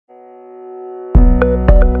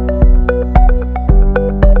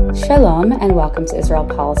Shalom and welcome to Israel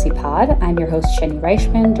Policy Pod. I'm your host, Shani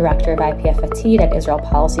Reichman, Director of IPF Atid at Israel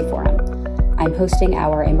Policy Forum. I'm hosting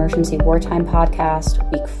our Emergency Wartime podcast,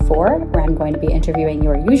 Week 4, where I'm going to be interviewing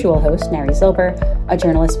your usual host, Neri Zilber, a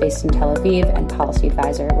journalist based in Tel Aviv and policy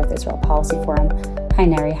advisor with Israel Policy Forum. Hi,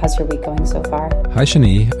 Neri. How's your week going so far? Hi,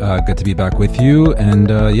 Shani. Good to be back with you. And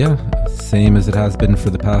same as it has been for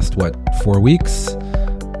the past, 4 weeks?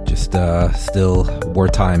 Just still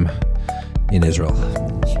wartime in Israel.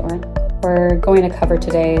 Sure. We're going to cover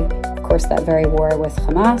today, of course, that very war with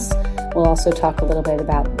Hamas. We'll also talk a little bit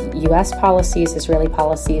about U.S. policies, Israeli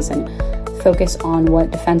policies, and focus on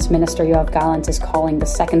what Defense Minister Yoav Gallant is calling the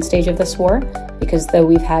second stage of this war, because though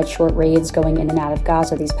we've had short raids going in and out of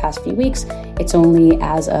Gaza these past few weeks, it's only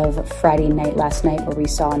as of Friday night, last night, where we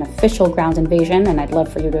saw an official ground invasion, and I'd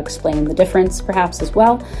love for you to explain the difference, perhaps, as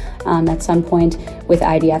well, at some point, with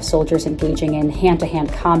IDF soldiers engaging in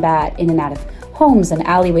hand-to-hand combat in and out of homes and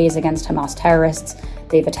alleyways against Hamas terrorists.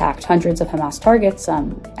 They've attacked hundreds of Hamas targets,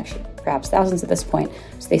 actually perhaps thousands at this point,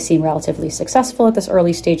 so they seem relatively successful at this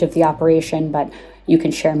early stage of the operation, but you can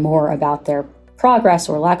share more about their progress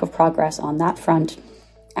or lack of progress on that front.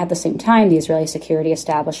 At the same time, the Israeli security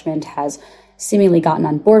establishment has seemingly gotten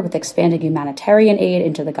on board with expanding humanitarian aid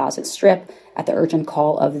into the Gaza Strip at the urgent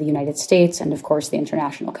call of the United States and, of course, the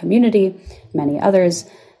international community, many others.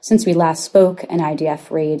 Since we last spoke, an IDF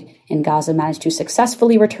raid in Gaza managed to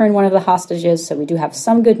successfully return one of the hostages, so we do have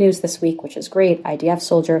some good news this week, which is great. IDF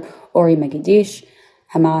soldier Ori Megidish.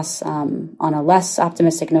 Hamas, on a less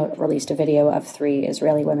optimistic note, released a video of 3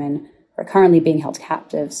 Israeli women who are currently being held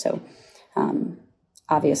captive, so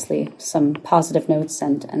obviously some positive notes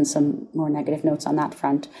and some more negative notes on that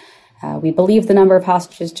front. We believe the number of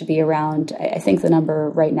hostages to be around, I think the number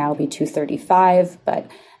right now will be 235, but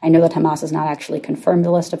I know that Hamas has not actually confirmed the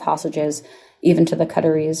list of hostages, even to the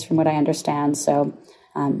Qataris, from what I understand, so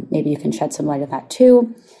maybe you can shed some light on that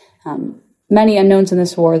too. Many unknowns in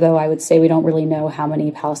this war, though. I would say we don't really know how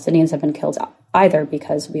many Palestinians have been killed either,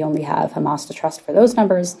 because we only have Hamas to trust for those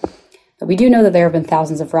numbers. But we do know that there have been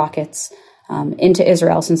thousands of rockets into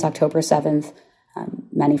Israel since October 7th,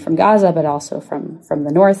 many from Gaza, but also from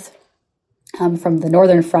the north. From the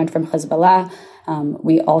northern front, from Hezbollah.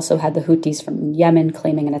 We also had the Houthis from Yemen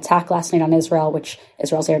claiming an attack last night on Israel, which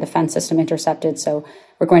Israel's air defense system intercepted. So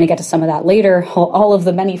we're going to get to some of that later. All of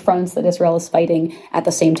the many fronts that Israel is fighting at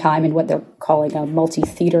the same time in what they're calling a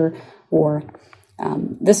multi-theater war.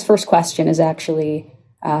 This first question is actually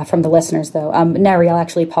from the listeners, though. Neri, I'll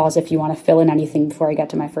actually pause if you want to fill in anything before I get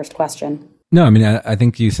to my first question. No, I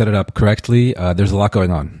think you set it up correctly. There's a lot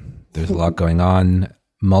going on. There's a lot going on.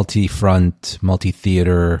 Multi-front,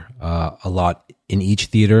 multi-theater, a lot in each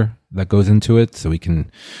theater that goes into it. So we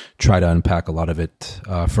can try to unpack a lot of it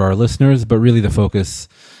for our listeners. But really the focus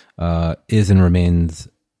is and remains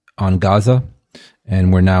on Gaza.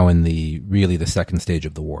 And we're now in the second stage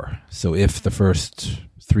of the war. So if the first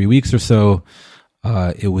 3 weeks or so,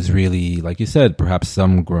 it was really, like you said, perhaps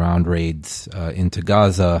some ground raids into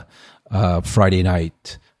Gaza, Friday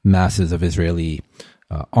night, masses of Israeli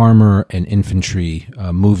armor and infantry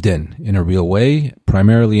moved in a real way,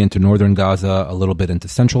 primarily into northern Gaza, a little bit into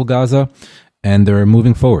central Gaza, and they're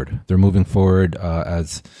moving forward. They're moving forward,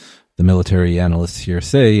 as the military analysts here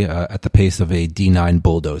say, at the pace of a D9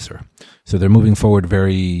 bulldozer. So they're moving forward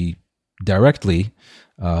very directly,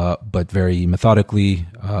 but very methodically,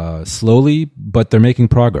 slowly, but they're making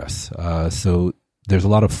progress. So there's a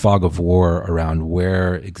lot of fog of war around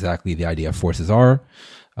where exactly the IDF forces are,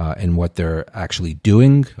 and what they're actually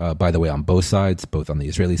doing, by the way, on both sides, both on the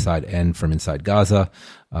Israeli side and from inside Gaza.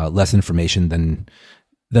 Less information than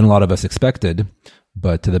a lot of us expected,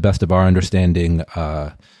 but to the best of our understanding,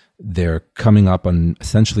 they're coming up on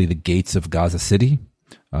essentially the gates of Gaza City,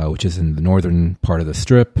 which is in the northern part of the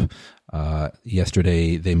Strip.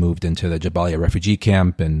 Yesterday, they moved into the Jabalia refugee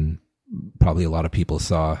camp, and probably a lot of people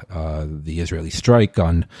saw the Israeli strike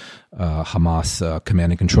on Hamas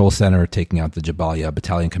command and control center, taking out the Jabalia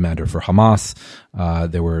battalion commander for Hamas.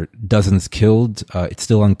 There were dozens killed. It's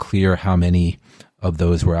still unclear how many of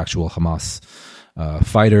those were actual Hamas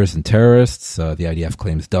fighters and terrorists. The IDF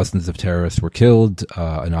claims dozens of terrorists were killed,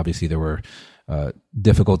 and obviously there were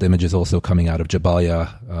difficult images also coming out of Jabalia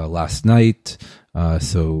last night.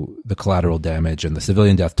 So the collateral damage and the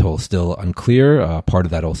civilian death toll still unclear. Part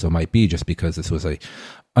of that also might be just because this was a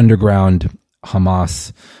underground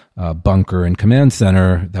Hamas bunker and command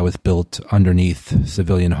center that was built underneath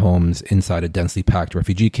civilian homes inside a densely packed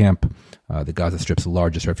refugee camp, the Gaza Strip's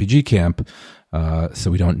largest refugee camp.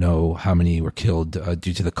 So we don't know how many were killed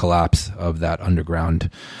due to the collapse of that underground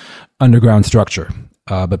structure.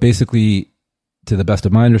 But basically, to the best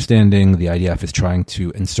of my understanding, the IDF is trying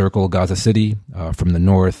to encircle Gaza City from the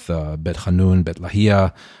north, Bet Hanun, Bet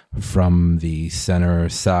Lahia, from the center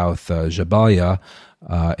south, Jabalia.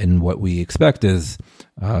 And what we expect is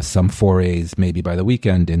some forays, maybe by the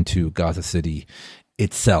weekend, into Gaza City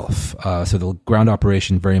itself. So the ground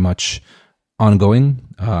operation very much ongoing.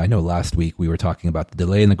 I know last week we were talking about the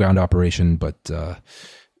delay in the ground operation, but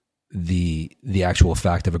the actual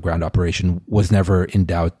fact of a ground operation was never in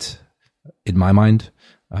doubt in my mind,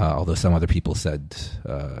 although some other people said,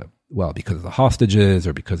 well, because of the hostages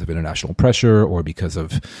or because of international pressure or because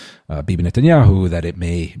of Bibi Netanyahu, that it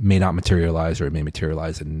may not materialize or it may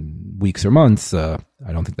materialize in weeks or months. I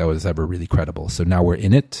don't think that was ever really credible. So now we're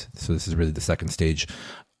in it. So this is really the second stage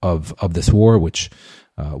of this war, which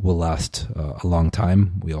will last a long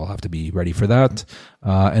time. We all have to be ready for that.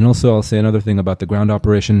 And also I'll say another thing about the ground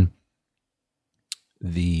operation.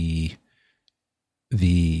 The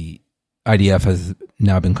IDF has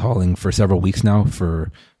now been calling for several weeks now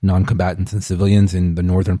for non-combatants and civilians in the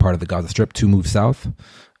northern part of the Gaza Strip to move south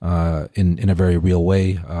in a very real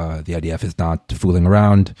way. The IDF is not fooling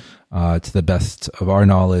around. To the best of our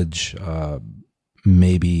knowledge,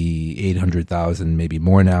 maybe 800,000, maybe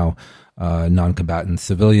more now, non-combatant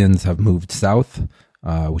civilians have moved south,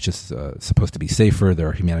 which is supposed to be safer. There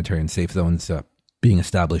are humanitarian safe zones being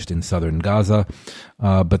established in southern Gaza,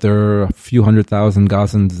 but there are a few 100,000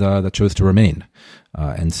 Gazans that chose to remain.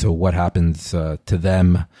 And so what happens to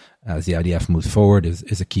them as the IDF moves forward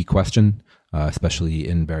is a key question, especially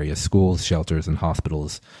in various schools, shelters, and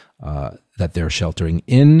hospitals that they're sheltering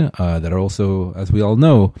in, that are also, as we all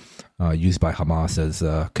know, used by Hamas as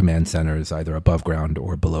command centers, either above ground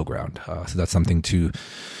or below ground. So that's something to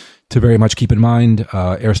very much keep in mind.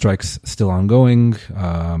 Airstrikes still ongoing.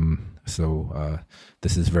 So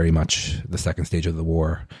this is very much the second stage of the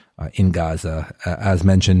war in Gaza, as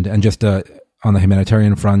mentioned. And just on the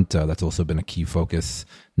humanitarian front, that's also been a key focus,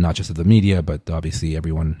 not just of the media, but obviously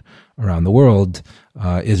everyone around the world.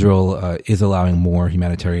 Israel is allowing more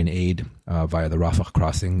humanitarian aid via the Rafah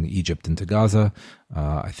crossing, Egypt into Gaza.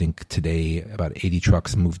 I think today about 80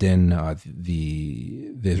 trucks moved in.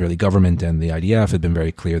 The Israeli government and the IDF have been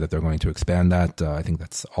very clear that they're going to expand that. I think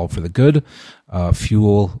that's all for the good.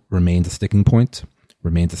 Fuel remains a sticking point.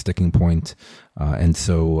 And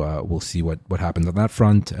so we'll see what happens on that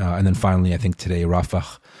front. And then finally, I think today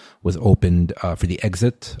Rafah was opened for the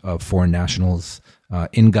exit of foreign nationals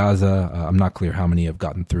in Gaza. I'm not clear how many have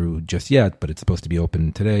gotten through just yet, but it's supposed to be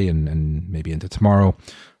open today and maybe into tomorrow.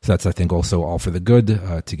 So that's, I think, also all for the good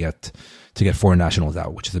to get foreign nationals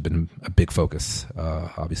out, which has been a big focus,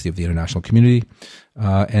 obviously, of the international community.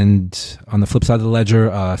 And on the flip side of the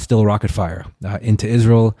ledger, still rocket fire into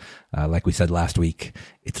Israel. Like we said last week,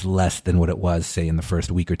 it's less than what it was, say, in the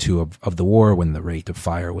first week or two of the war, when the rate of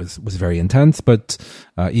fire was very intense. But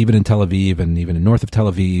even in Tel Aviv and even in north of Tel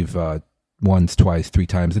Aviv, once, twice, 3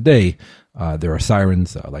 times a day, there are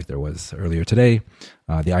sirens, like there was earlier today.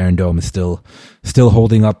 The Iron Dome is still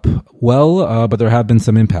holding up well, but there have been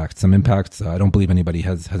some impacts. I don't believe anybody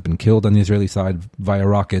has been killed on the Israeli side via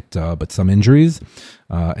rocket, but some injuries.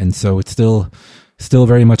 And so it's still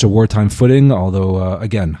very much a wartime footing, although,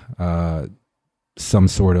 again, some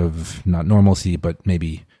sort of, not normalcy, but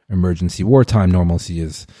maybe emergency wartime normalcy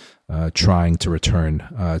is trying to return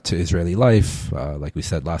to Israeli life. Like we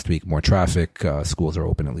said last week, more traffic. Schools are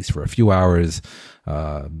open at least for a few hours.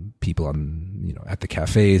 People at the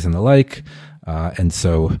cafes and the like. And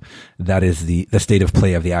so that is the state of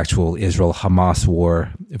play of the actual Israel-Hamas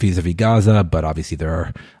war vis-a-vis Gaza. But obviously there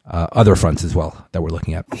are other fronts as well that we're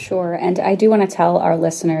looking at. Sure. And I do want to tell our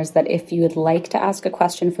listeners that if you would like to ask a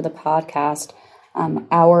question for the podcast,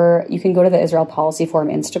 you can go to the Israel Policy Forum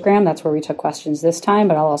Instagram. That's where we took questions this time,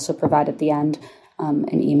 but I'll also provide at the end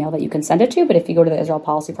an email that you can send it to. But if you go to the Israel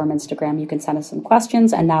Policy Forum Instagram, you can send us some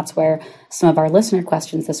questions, and that's where some of our listener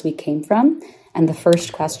questions this week came from. And the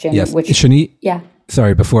first question, yes, which Shani, yeah,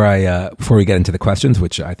 sorry, before we get into the questions,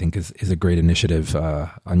 which I think is a great initiative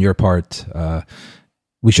on your part.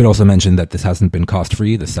 We should also mention that this hasn't been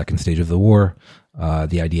cost-free, the second stage of the war.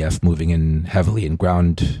 The IDF moving in heavily in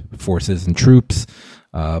ground forces and troops,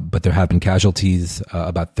 but there have been casualties.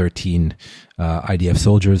 About 13 IDF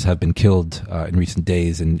soldiers have been killed in recent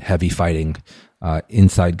days in heavy fighting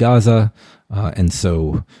inside Gaza. And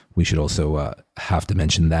so we should also have to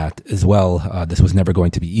mention that as well. This was never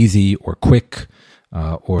going to be easy or quick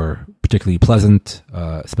or particularly pleasant,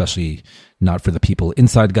 especially not for the people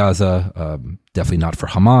inside Gaza, definitely not for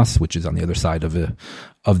Hamas, which is on the other side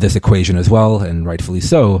of this equation as well, and rightfully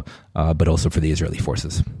so, but also for the Israeli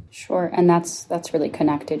forces. Sure, and that's really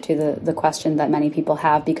connected to the question that many people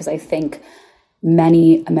have, because I think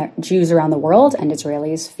many Jews around the world and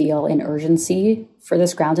Israelis feel an urgency for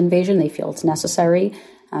this ground invasion. They feel it's necessary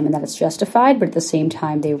and that it's justified, but at the same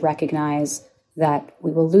time, they recognize that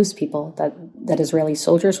we will lose people, that Israeli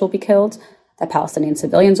soldiers will be killed, that Palestinian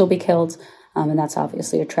civilians will be killed, and that's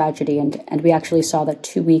obviously a tragedy. And we actually saw that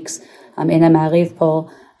 2 weeks in a Ma'ariv poll,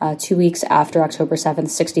 2 weeks after October 7th,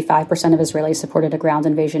 65% of Israelis supported a ground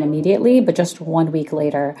invasion immediately, but just 1 week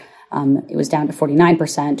later, it was down to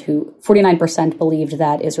 49% believed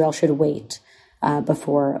that Israel should wait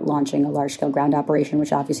before launching a large-scale ground operation,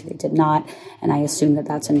 which obviously they did not. And I assume that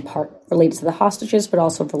that's in part related to the hostages, but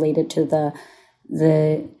also related to the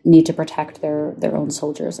need to protect their own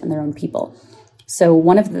soldiers and their own people. So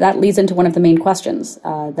that leads into one of the main questions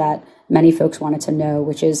that many folks wanted to know,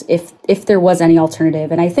 which is if there was any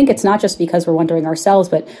alternative. And I think it's not just because we're wondering ourselves,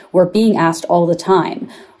 but we're being asked all the time,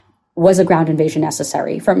 was a ground invasion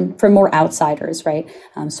necessary from more outsiders, right?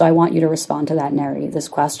 So I want you to respond to that, Neri, this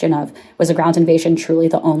question of, was a ground invasion truly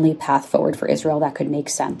the only path forward for Israel that could make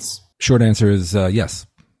sense? Short answer is yes.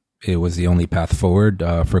 It was the only path forward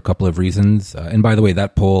for a couple of reasons. And by the way,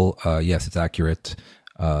 that poll, yes, it's accurate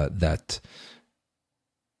that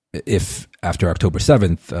if after October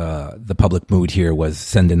 7th, the public mood here was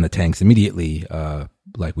send in the tanks immediately,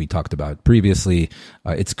 like we talked about previously,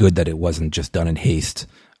 it's good that it wasn't just done in haste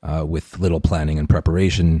with little planning and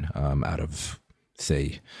preparation out of,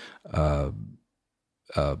 say,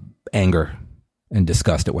 anger and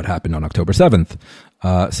disgust at what happened on October 7th.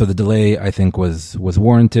 So the delay, I think, was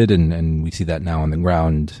warranted, and we see that now on the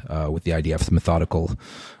ground with the IDF's methodical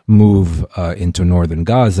move into northern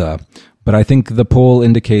Gaza. But I think the poll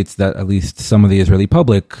indicates that at least some of the Israeli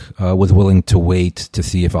public was willing to wait to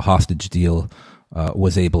see if a hostage deal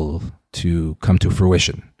was able to come to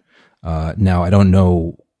fruition. Now, I don't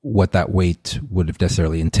know what that wait would have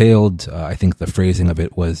necessarily entailed. I think the phrasing of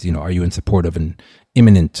it was, are you in support of an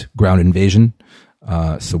imminent ground invasion?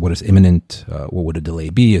 So what is imminent? What would a delay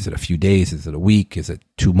be? Is it a few days? Is it a week? Is it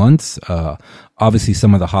 2 months? Obviously,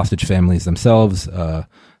 some of the hostage families themselves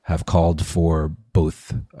have called for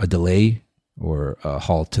both a delay or a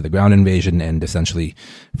halt to the ground invasion and essentially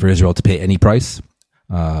for Israel to pay any price,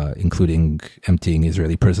 including emptying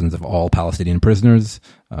Israeli prisons of all Palestinian prisoners,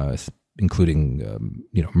 including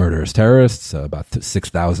murderous terrorists, about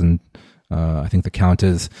 6,000, I think the count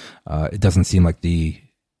is. It doesn't seem like the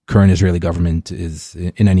current Israeli government is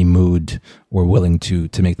in any mood or willing to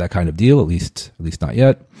make that kind of deal, at least not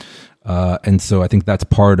yet. And so I think that's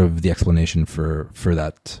part of the explanation for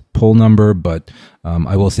that poll number. But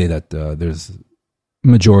I will say that there's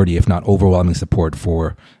majority, if not overwhelming, support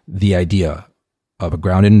for the idea of a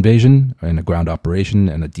ground invasion and a ground operation,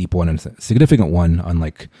 and a deep one and a significant one,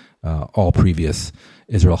 unlike all previous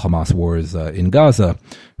Israel-Hamas wars in Gaza,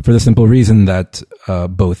 for the simple reason that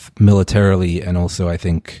both militarily and also, I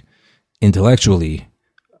think, intellectually,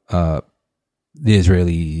 the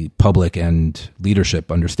Israeli public and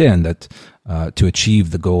leadership understand that to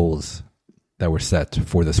achieve the goals that were set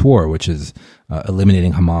for this war, which is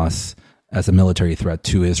eliminating Hamas as a military threat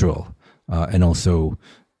to Israel, and also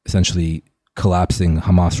essentially collapsing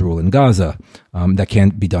Hamas rule in Gaza, that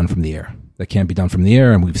can't be done from the air. That can't be done from the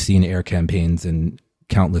air, and we've seen air campaigns in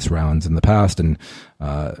countless rounds in the past, and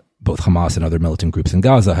both Hamas and other militant groups in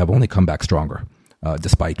Gaza have only come back stronger,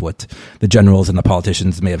 despite what the generals and the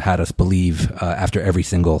politicians may have had us believe after every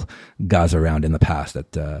single Gaza round in the past,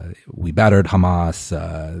 that we battered Hamas,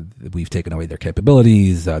 we've taken away their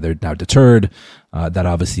capabilities, they're now deterred. That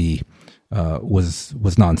obviously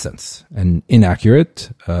was nonsense and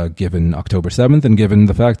inaccurate, given October 7th and given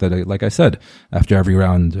the fact that, like I said, after every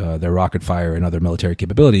round, their rocket fire and other military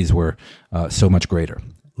capabilities were so much greater,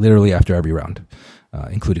 literally after every round,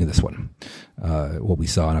 including this one, what we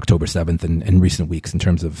saw on October 7th and in recent weeks in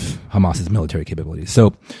terms of Hamas's military capabilities.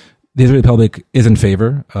 So the Israeli public is in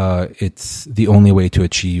favor. It's the only way to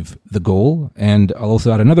achieve the goal. And I'll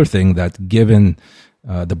also add another thing, that given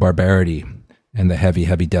the barbarity and the heavy,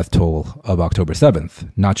 heavy death toll of October 7th,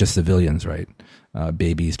 not just civilians, right?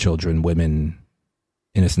 Babies, children, women,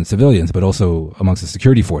 innocent civilians, but also amongst the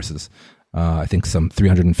security forces. I think some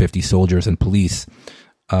 350 soldiers and police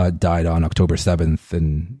died on October 7th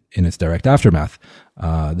and in its direct aftermath.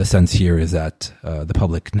 The sense here is that the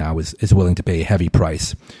public now is willing to pay a heavy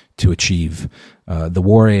price to achieve the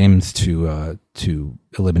war aims, to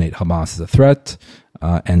eliminate Hamas as a threat.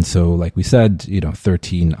 And so, like we said,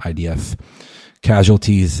 13 IDF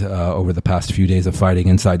casualties over the past few days of fighting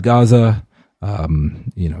inside Gaza.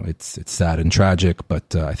 It's sad and tragic,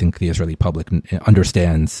 but I think the Israeli public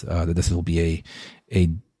understands that this will be a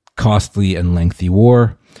costly and lengthy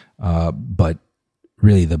war, but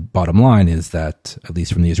really the bottom line is that, at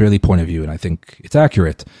least from the Israeli point of view, and I think it's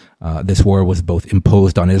accurate, this war was both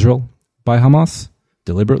imposed on Israel by Hamas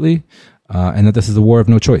deliberately, and that this is a war of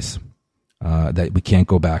no choice. That we can't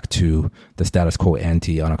go back to the status quo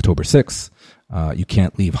ante on October 6th. You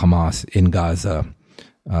can't leave Hamas in Gaza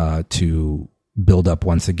to build up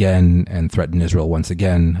once again and threaten Israel once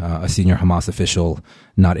again. A senior Hamas official,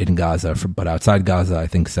 not in Gaza, but outside Gaza, I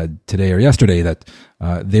think said today or yesterday that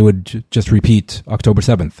they would just repeat October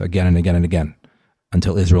 7th again and again and again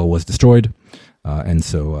until Israel was destroyed. And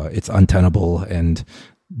so it's untenable. And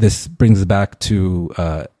this brings us back to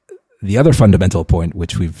the other fundamental point,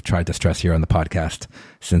 which we've tried to stress here on the podcast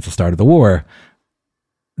since the start of the war.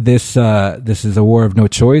 This is a war of no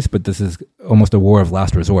choice, but this is almost a war of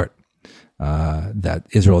last resort. That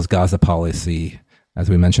Israel's Gaza policy, as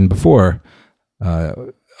we mentioned before,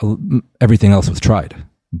 everything else was tried,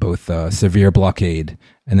 both severe blockade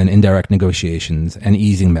and then indirect negotiations and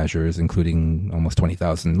easing measures, including almost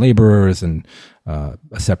 20,000 laborers and a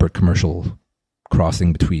separate commercial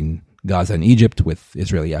crossing between Gaza and Egypt with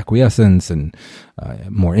Israeli acquiescence and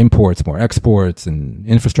more imports, more exports, and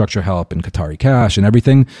infrastructure help and Qatari cash and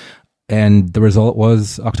everything. And the result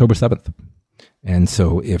was October 7th. And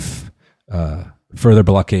so if further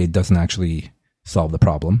blockade doesn't actually solve the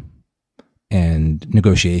problem, and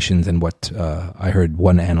negotiations and what I heard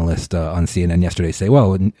one analyst on CNN yesterday say,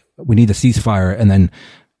 well, we need a ceasefire and then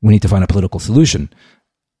we need to find a political solution.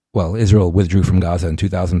 Well, Israel withdrew from Gaza in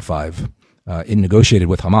 2005. It negotiated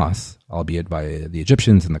with Hamas, albeit by the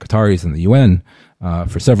Egyptians and the Qataris and the UN,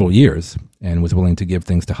 for several years, and was willing to give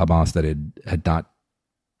things to Hamas that it had not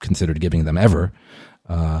considered giving them ever.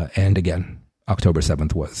 And again, October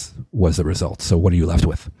 7th was the result. So what are you left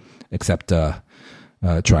with? Except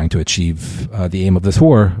trying to achieve the aim of this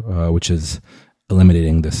war, which is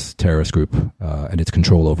eliminating this terrorist group and its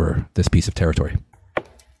control over this piece of territory.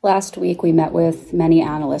 Last week, we met with many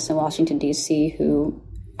analysts in Washington, D.C. who,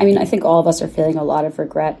 I think all of us are feeling a lot of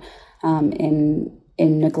regret in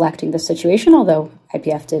neglecting the situation, although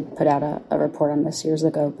IPF did put out a report on this years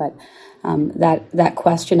ago. But that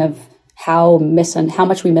question of how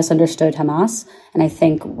much we misunderstood Hamas, and I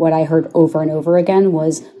think what I heard over and over again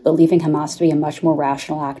was believing Hamas to be a much more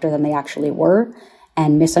rational actor than they actually were,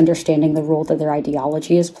 and misunderstanding the role that their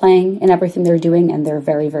ideology is playing in everything they're doing and their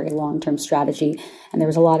very, very long-term strategy. And there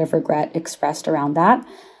was a lot of regret expressed around that.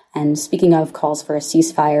 And speaking of calls for a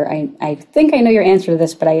ceasefire, I think I know your answer to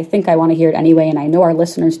this, but I think I want to hear it anyway, and I know our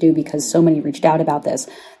listeners do because so many reached out about this.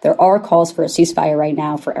 There are calls for a ceasefire right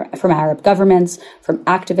now from Arab governments, from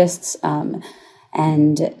activists,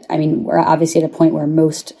 and we're obviously at a point where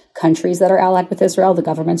most countries that are allied with Israel, the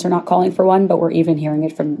governments are not calling for one, but we're even hearing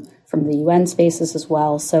it from the UN spaces as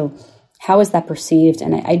well. So how is that perceived?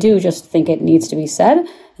 And I do just think it needs to be said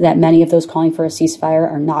that many of those calling for a ceasefire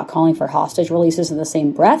are not calling for hostage releases in the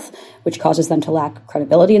same breath, which causes them to lack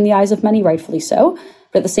credibility in the eyes of many, rightfully so.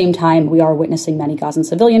 But at the same time, we are witnessing many Gazan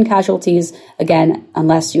civilian casualties. Again,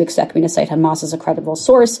 unless you expect me to cite Hamas as a credible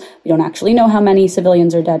source, we don't actually know how many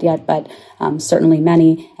civilians are dead yet, but certainly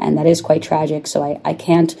many, and that is quite tragic. So I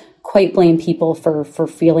can't quite blame people for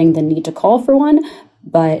feeling the need to call for one,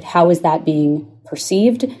 but how is that being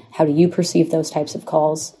perceived? How do you perceive those types of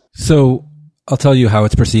calls? So I'll tell you how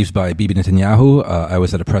it's perceived by Bibi Netanyahu. I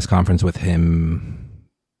was at a press conference with him,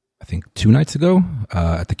 I think 2 nights ago,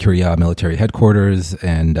 at the Kiryat military headquarters,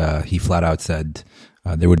 and he flat out said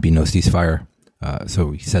there would be no ceasefire.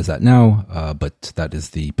 So he says that now, but that is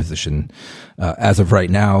the position as of right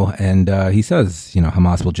now. And he says,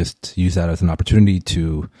 Hamas will just use that as an opportunity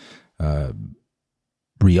to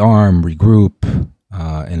rearm, regroup,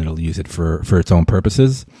 and it'll use it for its own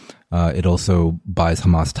purposes. It also buys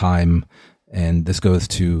Hamas time. And this goes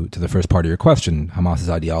to the first part of your question, Hamas's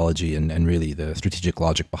ideology and really the strategic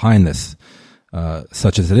logic behind this,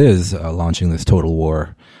 such as it is, launching this total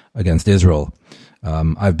war against Israel.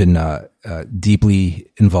 I've been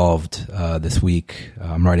deeply involved this week.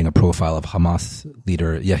 I'm writing a profile of Hamas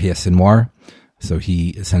leader Yahya Sinwar. So he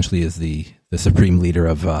essentially is the supreme leader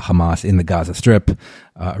of Hamas in the Gaza Strip.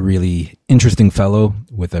 A really interesting fellow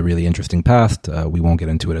with a really interesting past. We won't get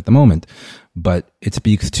into it at the moment. But it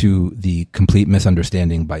speaks to the complete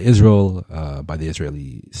misunderstanding by Israel, by the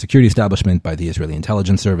Israeli security establishment, by the Israeli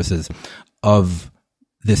intelligence services of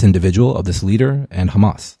this individual, of this leader, and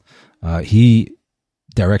Hamas. He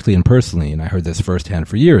directly and personally, and I heard this firsthand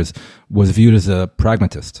for years, was viewed as a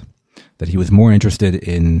pragmatist, that he was more interested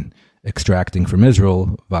in extracting from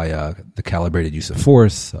Israel via the calibrated use of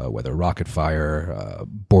force, whether rocket fire,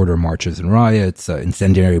 border marches and riots,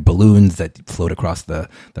 incendiary balloons that float across the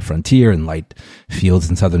frontier and light fields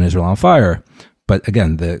in southern Israel on fire. but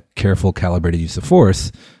again, the careful, calibrated use of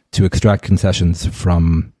force to extract concessions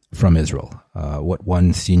from Israel. What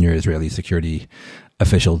one senior Israeli security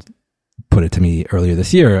official put it to me earlier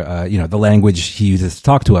this year, the language he uses to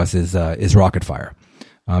talk to us is rocket fire.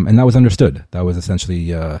 And that was understood. That was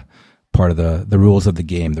essentially part of the rules of the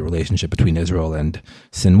game, the relationship between Israel and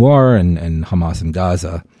Sinwar and Hamas and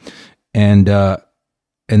Gaza. And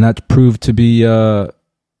that proved to be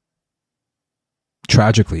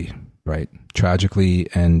tragically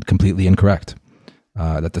and completely incorrect.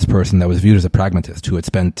 That this person that was viewed as a pragmatist, who had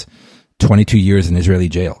spent 22 years in Israeli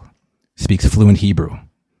jail, speaks fluent Hebrew,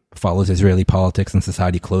 follows Israeli politics and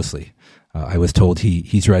society closely. I was told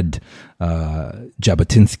he's read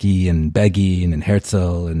Jabotinsky and Begin and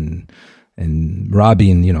Herzl and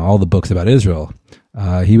Rabin, all the books about Israel.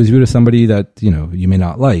 He was viewed as somebody that you may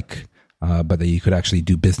not like, but that you could actually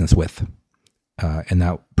do business with, and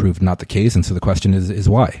that proved not the case. And so the question is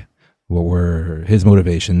why? What were his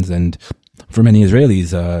motivations? And for many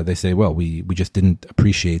Israelis, they say, well, we just didn't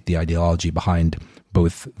appreciate the ideology behind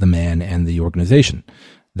both the man and the organization.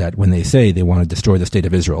 That when they say they want to destroy the state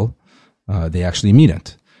of Israel, they actually mean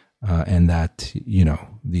it. And that,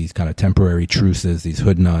 these kind of temporary truces, these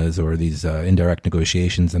hudnas, or these indirect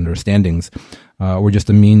negotiations and understandings were just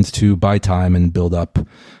a means to buy time and build up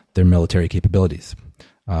their military capabilities.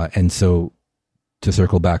 And so to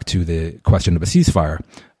circle back to the question of a ceasefire,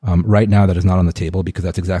 right now that is not on the table, because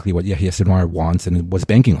that's exactly what Yahya Sinwar wants and was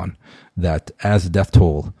banking on, that as the death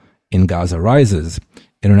toll in Gaza rises,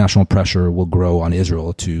 international pressure will grow on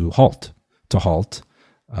Israel to halt,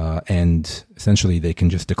 and essentially they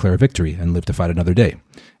can just declare victory and live to fight another day.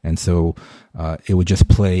 And so it would just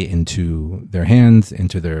play into their hands,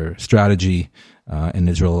 into their strategy, and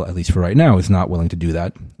Israel, at least for right now, is not willing to do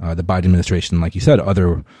that. The Biden administration, like you said,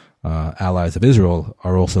 other allies of Israel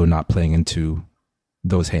are also not playing into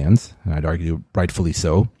those hands, and I'd argue rightfully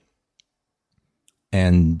so.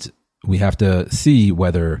 And we have to see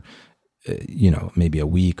whether maybe a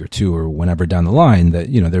week or two or whenever down the line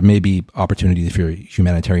that, there may be opportunities for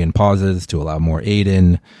humanitarian pauses to allow more aid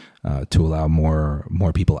in, to allow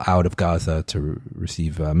more people out of Gaza to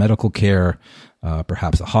receive medical care,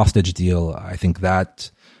 perhaps a hostage deal. I think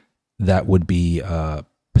that would be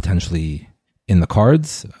potentially in the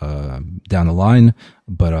cards down the line,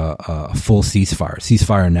 but a full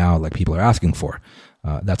ceasefire now, like people are asking for,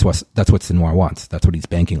 that's what Sinwar wants. That's what he's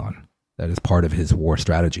banking on. That is part of his war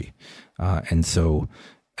strategy. And so,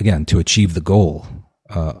 again, to achieve the goal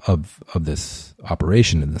of this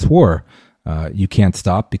operation in this war, you can't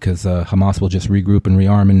stop, because Hamas will just regroup and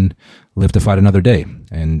rearm and live to fight another day.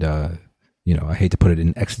 And, I hate to put it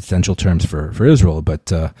in existential terms for Israel,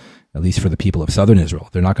 but at least for the people of southern Israel,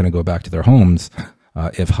 they're not going to go back to their homes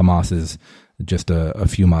if Hamas is just a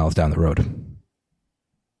few miles down the road.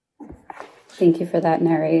 Thank you for that,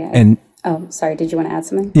 Neri. And oh, sorry. Did you want to add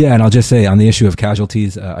something? Yeah, and I'll just say on the issue of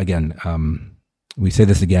casualties, again, we say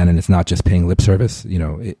this again, and it's not just paying lip service.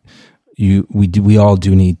 We all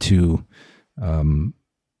do need to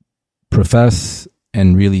profess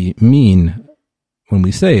and really mean when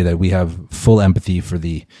we say that we have full empathy for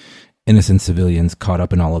the innocent civilians caught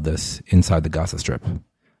up in all of this inside the Gaza Strip,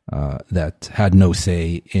 that had no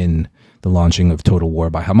say in the launching of total war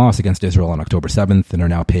by Hamas against Israel on October 7th and are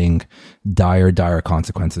now paying dire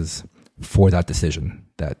consequences for that decision,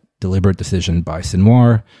 that deliberate decision by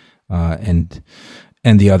Sinwar and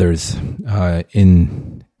the others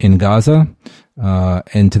in Gaza.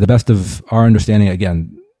 And to the best of our understanding,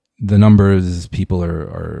 again, the numbers, people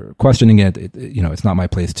are questioning it. It's not my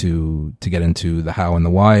place to get into the how and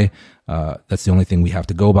the why. That's the only thing we have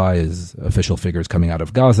to go by is official figures coming out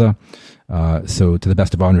of Gaza. So to the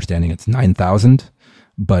best of our understanding, it's 9,000.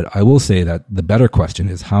 But I will say that the better question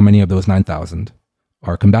is how many of those 9,000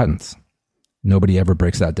 are combatants? Nobody ever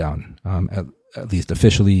breaks that down. At least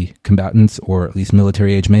officially combatants, or at least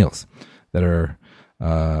military-age males that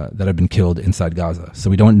have been killed inside Gaza. So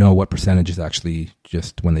we don't know what percentage is actually,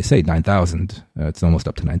 just when they say 9,000, it's almost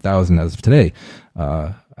up to 9,000 as of today.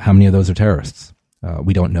 How many of those are terrorists?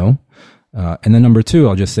 We don't know. And then number two,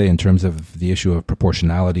 I'll just say in terms of the issue of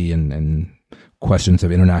proportionality and questions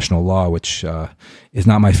of international law, which is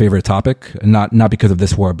not my favorite topic, not because of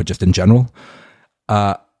this war, but just in general.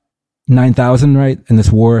 9,000, right? And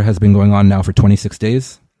this war has been going on now for 26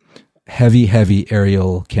 days. Heavy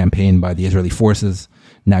aerial campaign by the Israeli forces.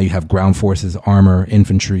 Now you have ground forces, armor,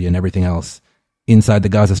 infantry, and everything else inside the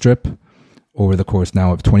Gaza Strip over the course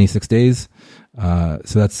now of 26 days.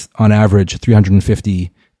 So that's on average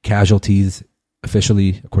 350 casualties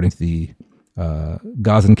officially, according to the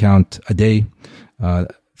Gazan count, a day,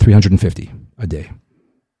 350 a day.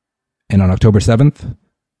 And on October 7th,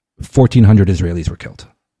 1,400 Israelis were killed.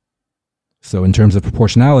 So in terms of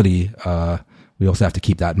proportionality, we also have to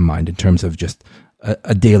keep that in mind in terms of just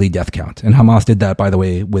a daily death count. And Hamas did that, by the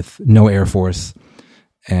way, with no air force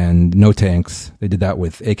and no tanks. They did that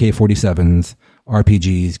with AK-47s,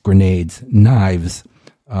 RPGs, grenades, knives.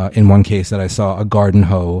 In one case that I saw, a garden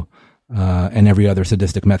hoe, and every other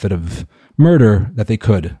sadistic method of murder that they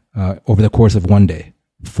could over the course of one day.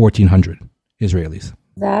 1,400 Israelis.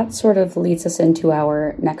 That sort of leads us into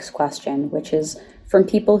our next question, which is from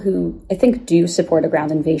people who I think do support a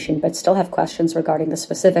ground invasion, but still have questions regarding the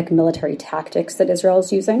specific military tactics that Israel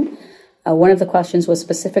is using. One of the questions was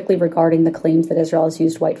specifically regarding the claims that Israel has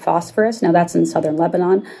used white phosphorus. Now, that's in southern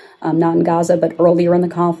Lebanon, not in Gaza, but earlier in the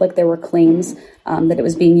conflict, there were claims that it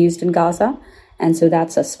was being used in Gaza. And so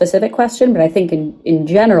that's a specific question. But I think in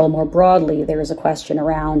general, more broadly, there is a question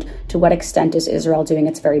around to what extent is Israel doing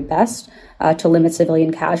its very best to limit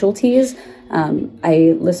civilian casualties.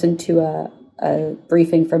 I listened to a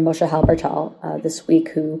briefing from Moshe Halbertal this week,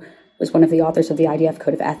 who was one of the authors of the IDF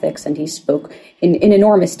Code of Ethics, and he spoke in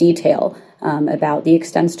enormous detail about the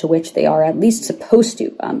extents to which they are at least supposed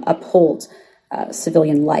to uphold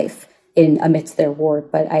civilian life amidst their war.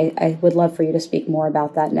 But I would love for you to speak more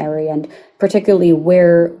about that, Neri, and particularly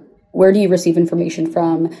where do you receive information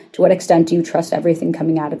from? To what extent do you trust everything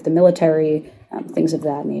coming out of the military, things of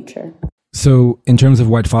that nature? So in terms of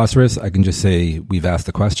white phosphorus, I can just say we've asked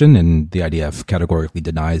the question, and the IDF categorically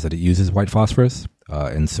denies that it uses white phosphorus.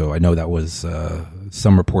 And so I know that was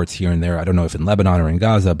some reports here and there. I don't know if in Lebanon or in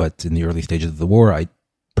Gaza, but in the early stages of the war, I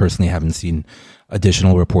personally haven't seen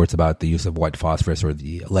additional reports about the use of white phosphorus or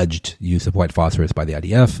the alleged use of white phosphorus by the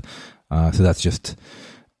IDF. So that's just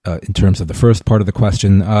in terms of the first part of the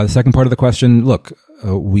question. The second part of the question, look,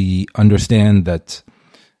 we understand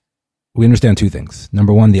two things.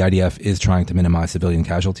 Number one, the IDF is trying to minimize civilian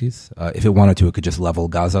casualties. If it wanted to, it could just level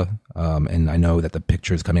Gaza. And I know that the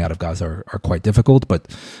pictures coming out of Gaza are quite difficult,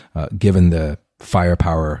 but given the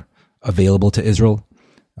firepower available to Israel,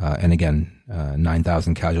 and again,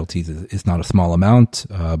 9,000 casualties is not a small amount,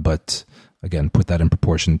 but again, put that in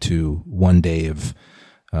proportion to one day of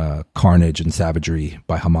carnage and savagery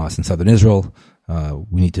by Hamas in southern Israel.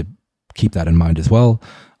 We need to keep that in mind as well.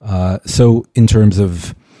 So in terms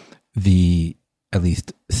of the at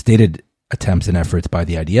least stated attempts and efforts by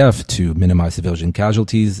the IDF to minimize civilian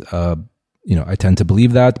casualties, I tend to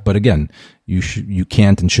believe that. But again, you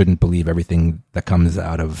can't and shouldn't believe everything that comes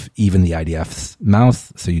out of even the IDF's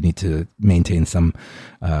mouth. So you need to maintain some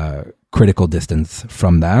critical distance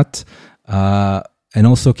from that, and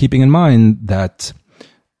also keeping in mind that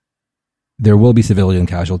there will be civilian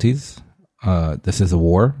casualties. This is a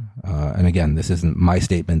war, and again, this isn't my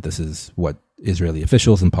statement. This is what Israeli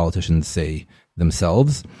officials and politicians say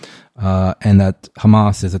themselves, and that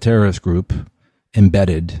Hamas is a terrorist group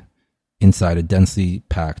embedded inside a densely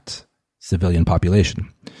packed civilian population.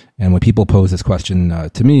 And when people pose this question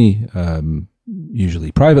to me,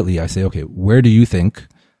 usually privately, I say, okay, where do you think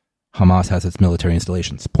Hamas has its military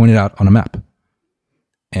installations? Point it out on a map.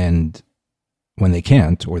 And when they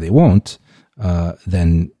can't or they won't,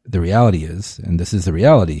 then the reality is, and this is the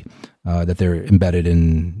reality, that they're embedded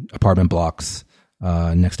in apartment blocks,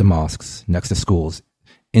 next to mosques, next to schools,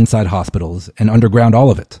 inside hospitals, and underground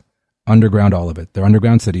all of it. Their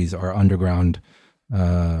underground cities are underground,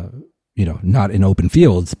 not in open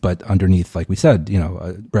fields, but underneath, like we said,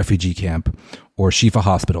 a refugee camp or Shifa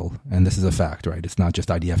Hospital. And this is a fact, right? It's not just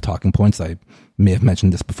IDF talking points. I may have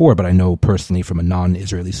mentioned this before, but I know personally from a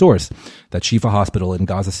non-Israeli source that Shifa Hospital in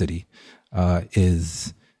Gaza City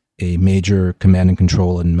is a major command and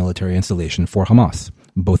control and military installation for Hamas,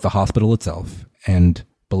 both the hospital itself and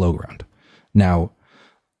below ground. Now,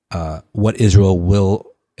 what Israel will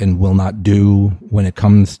and will not do when it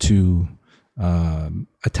comes to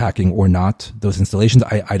attacking or not those installations,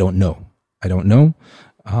 I don't know.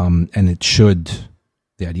 And the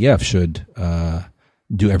IDF should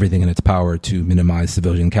do everything in its power to minimize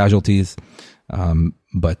civilian casualties.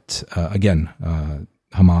 But again,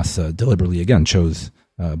 Hamas deliberately, again, chose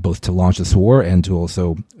both to launch this war and to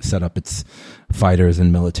also set up its fighters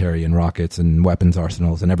and military and rockets and weapons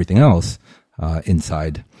arsenals and everything else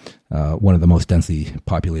inside one of the most densely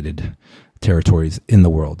populated territories in the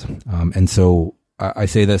world. And so I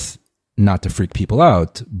say this not to freak people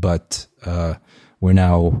out, but we're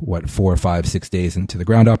now, 4, 5, 6 days into the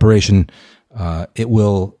ground operation. It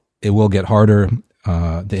will get harder.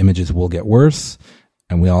 The images will get worse,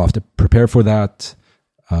 and we all have to prepare for that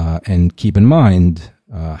and keep in mind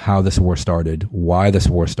how this war started, why this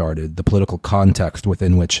war started, the political context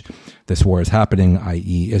within which this war is happening,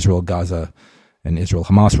 i.e. Israel-Gaza and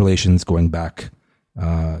Israel-Hamas relations going back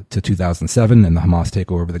to 2007 and the Hamas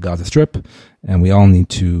takeover of the Gaza Strip, and we all need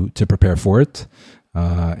to prepare for it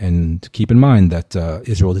and keep in mind that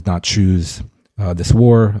Israel did not choose this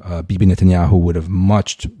war. Bibi Netanyahu would have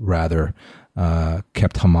much rather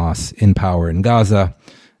kept Hamas in power in Gaza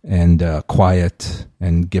and quiet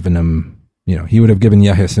and given them, he would have given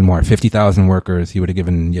Yahya Sinwar 50,000 workers. He would have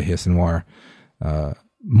given Yahya Sinwar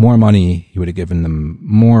more money. He would have given them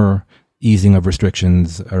more easing of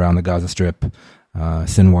restrictions around the Gaza Strip.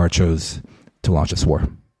 Sinwar chose to launch this war.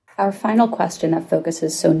 Our final question that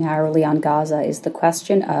focuses so narrowly on Gaza is the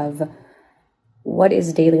question of what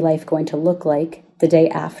is daily life going to look like the day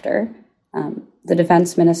after? The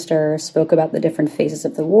defense minister spoke about the different phases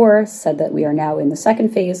of the war, said that we are now in the second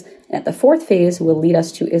phase, and at the fourth phase will lead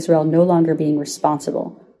us to Israel no longer being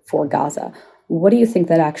responsible for Gaza. What do you think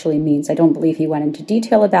that actually means? I don't believe he went into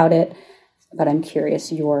detail about it, but I'm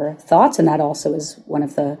curious your thoughts, and that also is one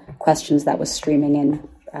of the questions that was streaming in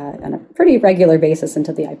on a pretty regular basis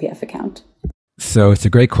into the IPF account. So it's a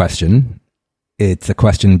great question. It's a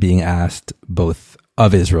question being asked both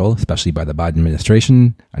of Israel, especially by the Biden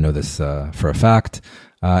administration. I know this for a fact.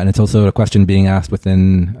 And it's also a question being asked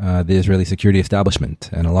within the Israeli security establishment.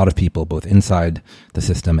 And a lot of people, both inside the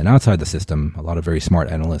system and outside the system, a lot of very smart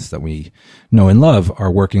analysts that we know and love are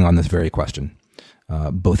working on this very question.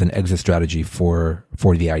 Both an exit strategy for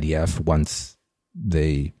the IDF once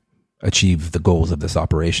they achieve the goals of this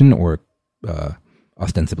operation or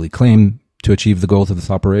ostensibly claim to achieve the goals of this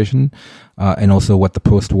operation, and also what the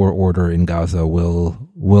post-war order in Gaza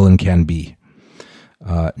will and can be.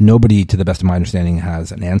 Nobody, to the best of my understanding,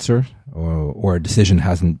 has an answer or a decision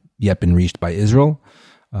hasn't yet been reached by Israel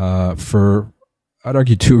for, I'd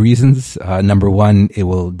argue, two reasons. Number one, it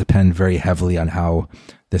will depend very heavily on how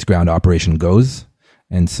this ground operation goes.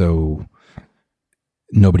 And so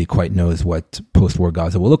nobody quite knows what post-war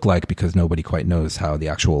Gaza will look like because nobody quite knows how the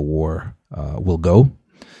actual war will go.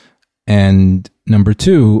 And number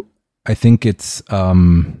two, I think it's a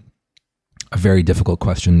very difficult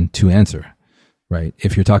question to answer, right?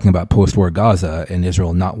 If you're talking about post-war Gaza and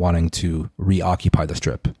Israel not wanting to reoccupy the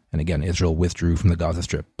Strip, and again, Israel withdrew from the Gaza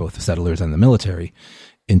Strip, both the settlers and the military,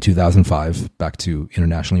 in 2005, back to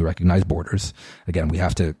internationally recognized borders. Again, we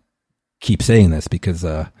have to keep saying this because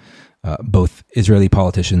both Israeli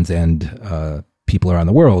politicians and people around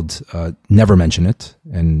the world never mention it,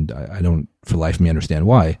 and I don't, for life of me, understand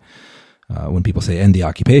why. When people say end the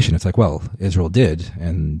occupation, it's like, well, Israel did,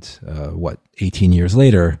 and 18 years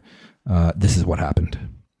later, this is what happened.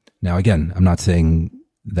 Now, again, I'm not saying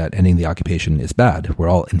that ending the occupation is bad. We're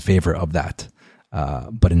all in favor of that.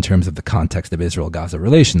 But in terms of the context of Israel-Gaza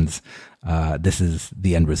relations, this is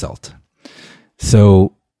the end result.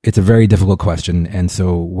 So it's a very difficult question. And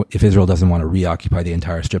so if Israel doesn't want to reoccupy the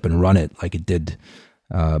entire Strip and run it like it did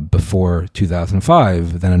before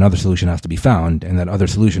 2005, then another solution has to be found. And that other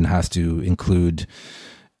solution has to include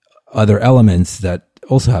other elements that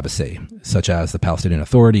also have a say, such as the Palestinian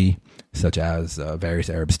Authority, such as various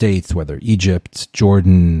Arab states, whether Egypt,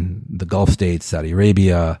 Jordan, the Gulf states, Saudi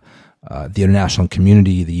Arabia, the international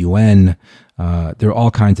community, the UN. There are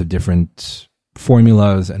all kinds of different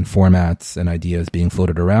formulas and formats and ideas being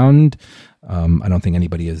floated around. I don't think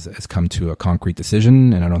anybody has come to a concrete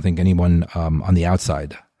decision, and I don't think anyone on the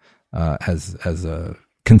outside has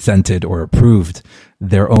consented or approved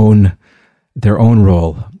their own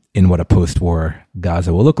role in what a post-war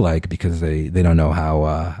Gaza will look like, because they don't know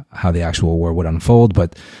how the actual war would unfold.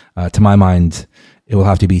 But to my mind, it will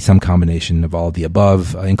have to be some combination of all of the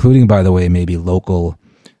above, including, by the way, maybe local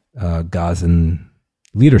Gazan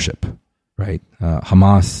leadership, right?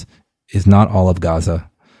 Hamas is not all of Gaza.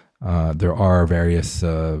 There are various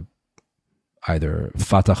either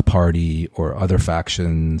Fatah party or other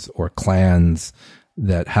factions or clans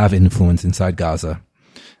that have influence inside Gaza.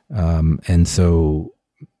 And so,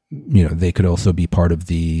 they could also be part of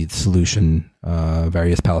the solution,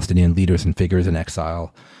 various Palestinian leaders and figures in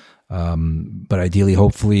exile. But ideally,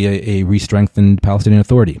 hopefully, a re-strengthened Palestinian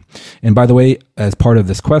Authority. And by the way, as part of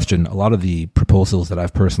this question, a lot of the proposals that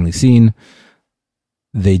I've personally seen,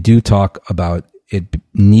 they do talk about it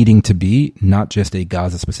needing to be not just a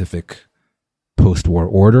Gaza-specific post-war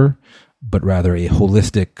order, but rather a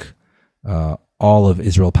holistic, all of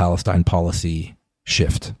Israel-Palestine policy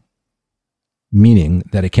shift. Meaning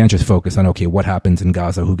that it can't just focus on, okay, what happens in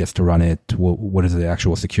Gaza, who gets to run it, what is the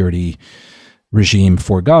actual security regime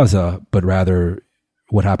for Gaza, but rather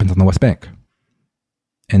what happens on the West Bank.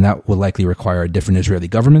 And that will likely require a different Israeli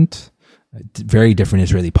government, very different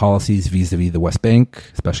Israeli policies vis-a-vis the West Bank,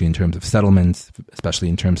 especially in terms of settlements, especially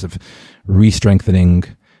in terms of re-strengthening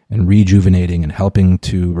and rejuvenating and helping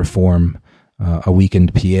to reform a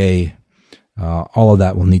weakened PA, All of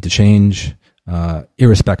that will need to change,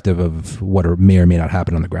 irrespective of what may or may not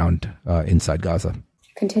happen on the ground inside Gaza.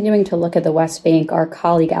 Continuing to look at the West Bank, our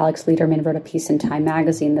colleague Alex Lederman wrote a piece in Time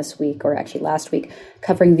magazine this week, or actually last week,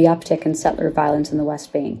 covering the uptick in settler violence in the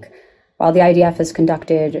West Bank. While the IDF has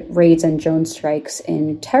conducted raids and drone strikes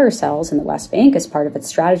in terror cells in the West Bank as part of its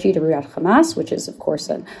strategy to root out Hamas, which is, of course,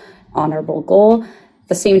 an honorable goal, at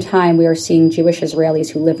the same time, we are seeing Jewish Israelis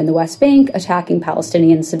who live in the West Bank attacking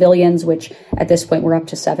Palestinian civilians, which at this point we're up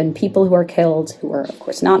to 7 people who are killed, who are, of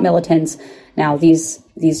course, not militants. Now, these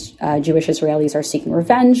Jewish Israelis are seeking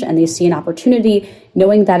revenge, and they see an opportunity,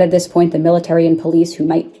 knowing that at this point the military and police, who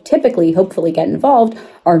might typically, hopefully, get involved,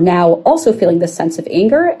 are now also feeling this sense of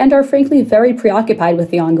anger and are, frankly, very preoccupied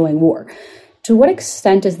with the ongoing war. To what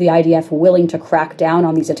extent is the IDF willing to crack down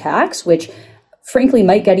on these attacks, which, frankly,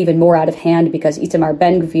 might get even more out of hand because Itamar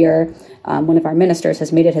Ben-Gvir, one of our ministers,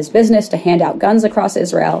 has made it his business to hand out guns across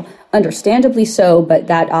Israel, understandably so, but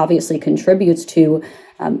that obviously contributes to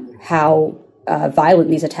how violent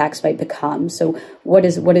these attacks might become. So what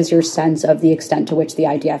is your sense of the extent to which the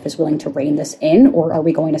IDF is willing to rein this in, or are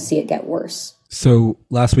we going to see it get worse? So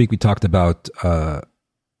last week we talked about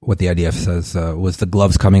what the IDF says was the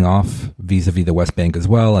gloves coming off vis-a-vis the West Bank as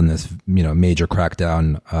well, and this major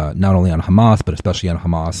crackdown not only on Hamas, but especially on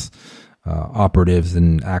Hamas operatives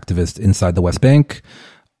and activists inside the West Bank.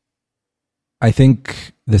 I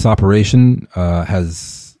think this operation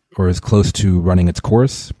is close to running its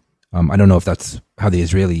course. I don't know if that's how the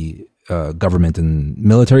Israeli government and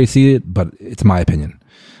military see it, but it's my opinion.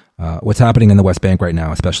 What's happening in the West Bank right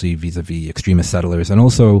now, especially vis-a-vis extremist settlers and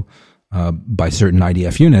also by certain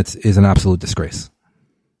IDF units, is an absolute disgrace.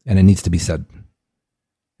 And it needs to be said.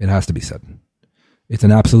 It has to be said. It's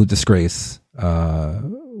an absolute disgrace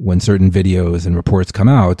when certain videos and reports come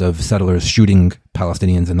out of settlers shooting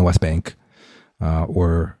Palestinians in the West Bank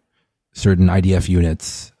or certain IDF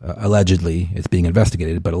units, allegedly, it's being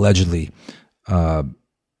investigated, but allegedly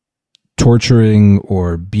torturing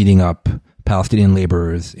or beating up Palestinian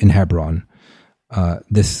laborers in Hebron.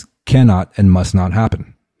 This cannot and must not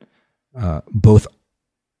happen. Both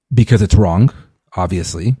because it's wrong,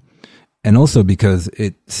 obviously, and also because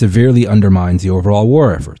it severely undermines the overall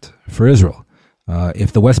war effort for Israel.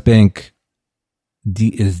 If the West Bank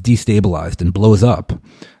is destabilized and blows up,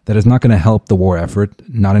 that is not going to help the war effort,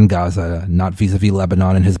 not in Gaza, not vis-a-vis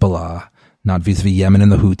Lebanon and Hezbollah, not vis-a-vis Yemen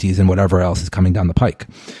and the Houthis and whatever else is coming down the pike.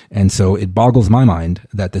 And so it boggles my mind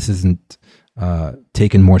that this isn't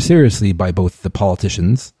taken more seriously by both the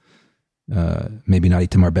politicians, maybe not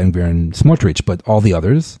Itamar Ben-Gvir and Smotrich, but all the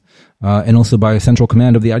others, and also by Central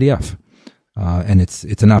Command of the IDF. And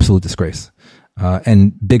it's an absolute disgrace.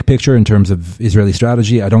 And big picture in terms of Israeli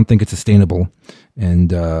strategy, I don't think it's sustainable. And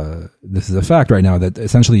this is a fact right now that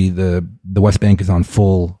essentially the West Bank is on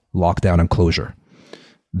full lockdown and closure.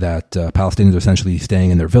 That Palestinians are essentially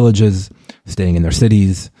staying in their villages, staying in their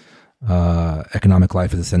cities. Economic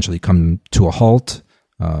life has essentially come to a halt,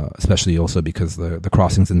 especially also because the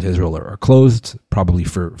crossings into Israel are closed, probably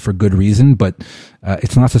for good reason, but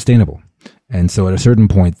it's not sustainable. And so at a certain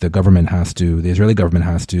point, the Israeli government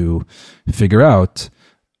has to figure out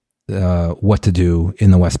what to do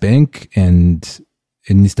in the West Bank, and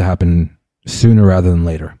it needs to happen sooner rather than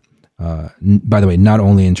later. By the way, not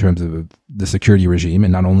only in terms of the security regime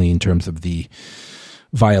and not only in terms of the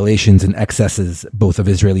violations and excesses both of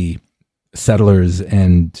Israeli settlers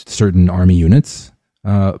and certain army units,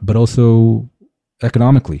 but also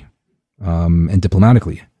economically and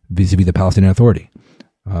diplomatically vis-a-vis the Palestinian Authority.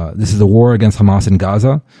 This is a war against Hamas in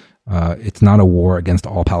Gaza. It's not a war against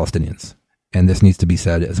all Palestinians. And this needs to be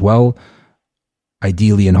said as well,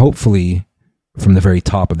 ideally and hopefully from the very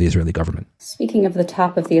top of the Israeli government. Speaking of the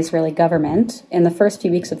top of the Israeli government, in the first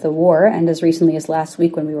few weeks of the war, and as recently as last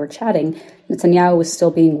week when we were chatting, Netanyahu was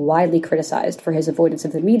still being widely criticized for his avoidance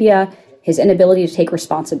of the media, his inability to take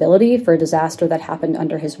responsibility for a disaster that happened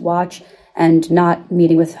under his watch, and not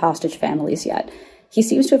meeting with hostage families yet. He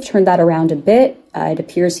seems to have turned that around a bit. It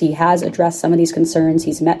appears he has addressed some of these concerns.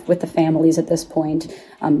 He's met with the families at this point,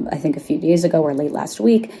 I think a few days ago or late last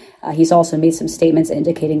week. He's also made some statements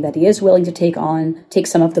indicating that he is willing to take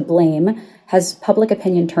some of the blame. Has public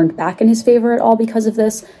opinion turned back in his favor at all because of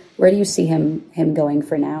this? Where do you see him going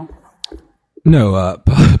for now? No,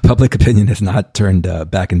 public opinion has not turned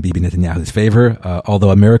back in Bibi Netanyahu's favor.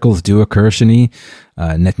 Although miracles do occur, Shani,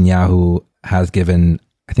 Netanyahu has given,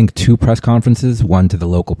 I think, 2 press conferences, one to the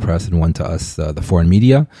local press and one to us, the foreign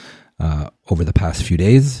media, over the past few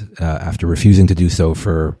days, after refusing to do so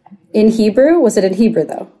for... In Hebrew? Was it in Hebrew,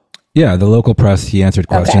 though? Yeah, the local press, he answered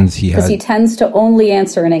questions. Okay. Because he tends to only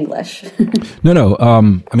answer in English. No. I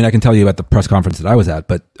mean, I can tell you at the press conference that I was at,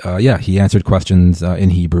 but yeah, he answered questions in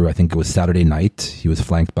Hebrew. I think it was Saturday night. He was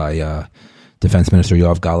flanked by Defense Minister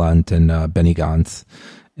Yoav Gallant and Benny Gantz.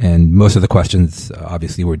 And most of the questions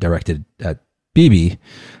obviously were directed at Bibi,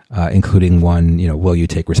 including one, will you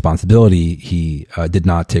take responsibility? He did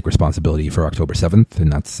not take responsibility for October 7th,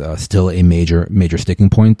 and that's still a major sticking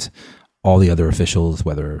point. All the other officials,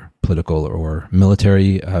 whether political or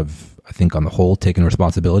military, have, I think, on the whole, taken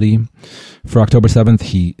responsibility for October 7th.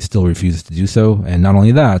 He still refuses to do so. And not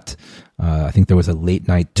only that, I think there was a late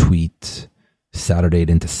night tweet Saturday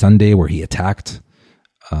into Sunday where he attacked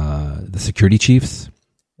the security chiefs.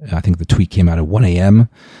 I think the tweet came out at 1 a.m.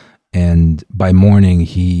 And by morning,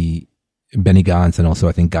 Benny Gantz and also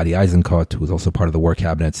I think Gadi Eisenkot, who was also part of the war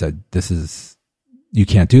cabinet, said, you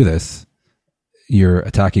can't do this. You're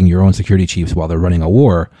attacking your own security chiefs while they're running a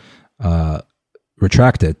war.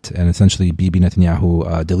 Retract it. And essentially, Bibi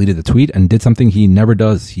Netanyahu deleted the tweet and did something he never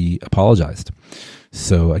does. He apologized.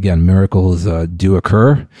 So again, miracles do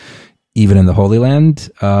occur, even in the Holy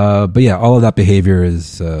Land. But yeah, all of that behavior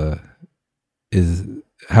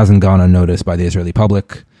hasn't gone unnoticed by the Israeli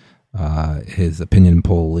public. His opinion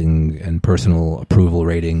polling and personal approval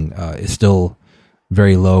rating is still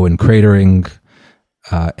very low and cratering.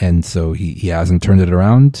 And so he hasn't turned it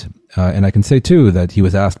around. And I can say, too, that he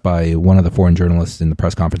was asked by one of the foreign journalists in the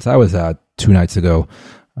press conference I was at 2 nights ago,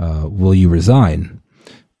 will you resign?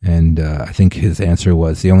 And I think his answer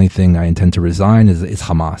was, the only thing I intend to resign is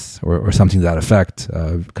Hamas, or something to that effect,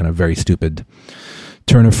 kind of very stupid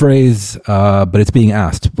turn of phrase. But it's being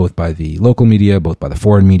asked both by the local media, both by the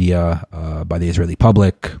foreign media, by the Israeli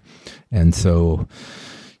public. And so,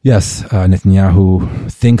 yes,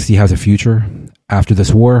 Netanyahu thinks he has a future after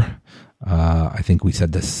this war. I think we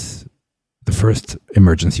said this, the first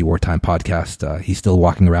emergency wartime podcast. He's still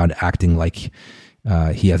walking around acting like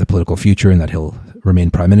he has a political future and that he'll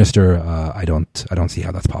remain prime minister. I don't see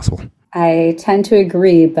how that's possible. I tend to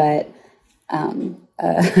agree, but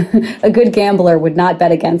a good gambler would not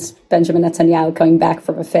bet against Benjamin Netanyahu coming back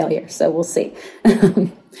from a failure. So we'll see.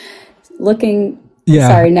 Yeah.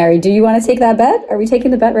 Sorry, Neri, do you want to take that bet? Are we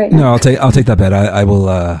taking the bet right now? No, I'll take that bet. I will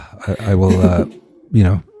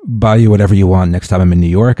buy you whatever you want next time I'm in New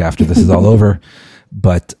York after this is all over.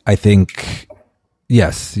 But I think,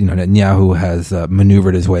 yes, Netanyahu has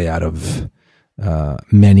maneuvered his way out of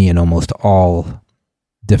many and almost all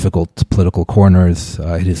difficult political corners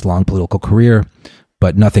in his long political career,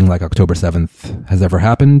 but nothing like October 7th has ever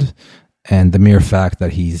happened. And the mere fact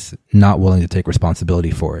that he's not willing to take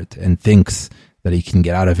responsibility for it and thinks that he can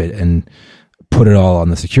get out of it and put it all on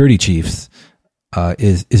the security chiefs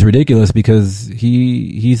is ridiculous, because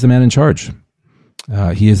he's the man in charge.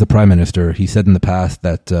 He is the prime minister. He said in the past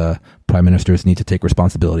that prime ministers need to take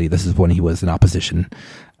responsibility. This is when he was in opposition.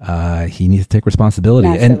 He needs to take responsibility.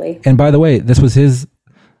 And by the way, this was his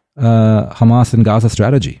Hamas and Gaza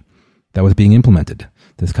strategy that was being implemented.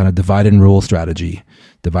 This kind of divide and rule strategy,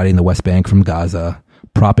 dividing the West Bank from Gaza,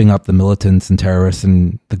 propping up the militants and terrorists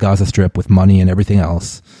in the Gaza Strip with money and everything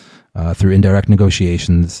else through indirect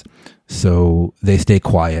negotiations, so they stay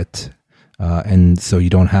quiet, and so you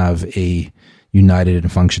don't have a united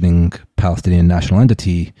and functioning Palestinian national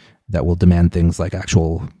entity that will demand things like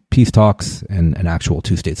actual peace talks and an actual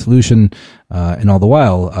two-state solution, and all the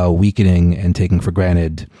while weakening and taking for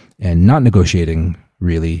granted and not negotiating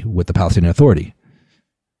really with the Palestinian Authority,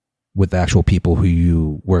 with the actual people who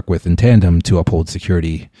you work with in tandem to uphold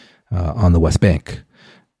security on the West Bank.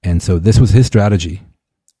 And so this was his strategy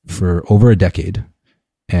for over a decade,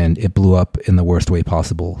 and it blew up in the worst way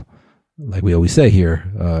possible, like we always say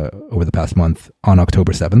here, over the past month on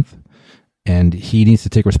October 7th. And he needs to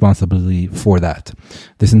take responsibility for that.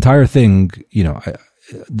 This entire thing,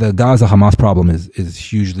 the Gaza Hamas problem is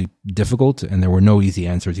hugely difficult, and there were no easy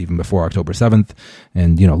answers even before October 7th.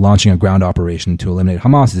 And, launching a ground operation to eliminate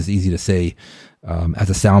Hamas is easy to say as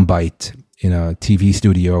a soundbite in a TV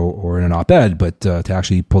studio or in an op-ed, but to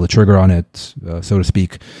actually pull the trigger on it, so to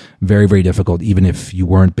speak, very, very difficult, even if you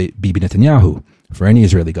weren't Bibi Netanyahu, for any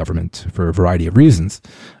Israeli government, for a variety of reasons.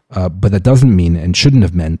 But that doesn't mean, and shouldn't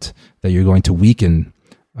have meant, that you're going to weaken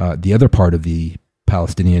the other part of the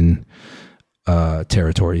Palestinian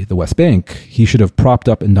territory, the West Bank. He should have propped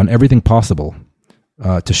up and done everything possible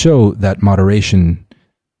to show that moderation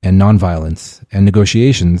and nonviolence and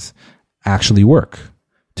negotiations actually work,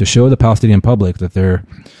 to show the Palestinian public that there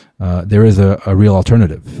is a real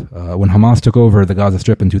alternative. When Hamas took over the Gaza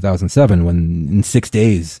Strip in 2007, when in 6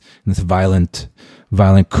 days, in this violent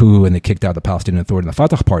coup, and they kicked out the Palestinian Authority and the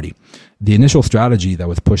Fatah Party, the initial strategy that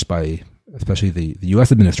was pushed by especially the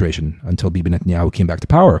U.S. administration, until Bibi Netanyahu came back to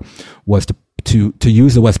power, was to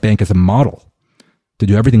use the West Bank as a model, to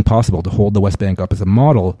do everything possible to hold the West Bank up as a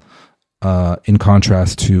model, in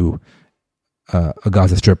contrast to a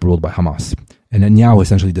Gaza Strip ruled by Hamas. And Netanyahu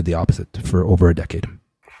essentially did the opposite for over a decade.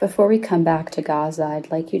 Before we come back to Gaza, I'd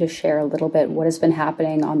like you to share a little bit what has been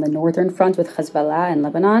happening on the northern front with Hezbollah in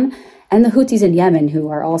Lebanon and the Houthis in Yemen, who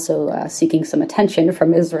are also seeking some attention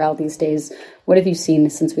from Israel these days. What have you seen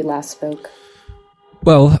since we last spoke?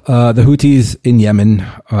 Well, the Houthis in Yemen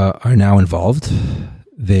are now involved.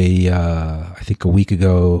 They, I think a week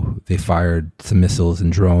ago, they fired some missiles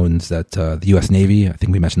and drones that the U.S. Navy, I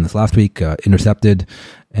think we mentioned this last week, intercepted.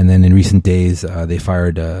 And then in recent days, they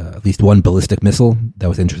fired at least one ballistic missile that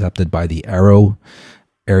was intercepted by the Arrow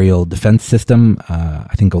aerial defense system.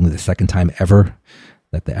 I think only the second time ever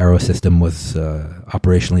that the Arrow system was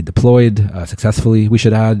operationally deployed successfully, we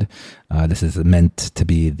should add. This is meant to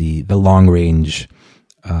be the long-range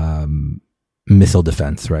missile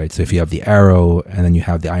defense, right? So if you have the Arrow and then you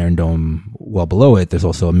have the Iron Dome well below it, there's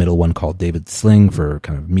also a middle one called David Sling for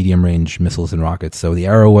kind of medium range missiles and rockets. So the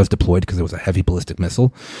Arrow was deployed because it was a heavy ballistic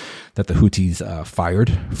missile that the Houthis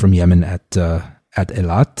fired from Yemen at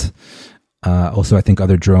Eilat. Also, I think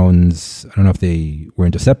other drones, I don't know if they were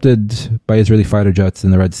intercepted by Israeli fighter jets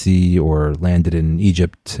in the Red Sea or landed in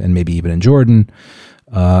Egypt and maybe even in Jordan.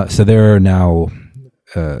 So they're now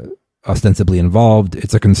ostensibly involved.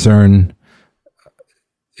 It's a concern.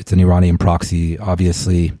 It's an Iranian proxy,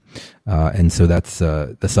 obviously. And so that's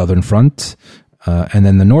the southern front. And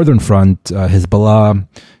then the northern front, Hezbollah,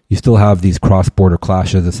 you still have these cross-border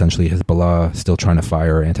clashes. Essentially, Hezbollah still trying to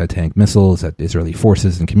fire anti-tank missiles at Israeli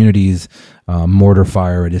forces and communities, mortar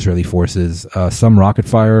fire at Israeli forces, some rocket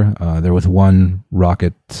fire. There was one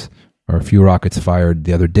rocket or a few rockets fired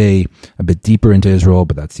the other day, a bit deeper into Israel,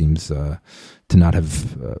 but that seems to not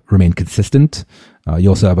have remained consistent. You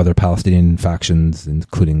also have other Palestinian factions,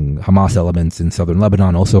 including Hamas elements in southern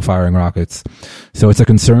Lebanon, also firing rockets. So it's a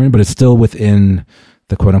concern, but it's still within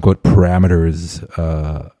the quote-unquote parameters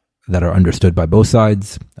that are understood by both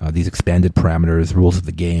sides, these expanded parameters, rules of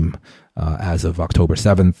the game as of October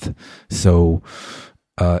 7th. So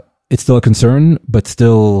it's still a concern, but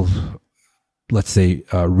still, let's say,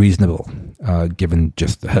 reasonable, given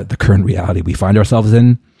just the current reality we find ourselves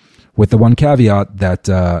in. With the one caveat that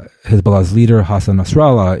Hezbollah's leader, Hassan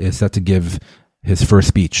Nasrallah, is set to give his first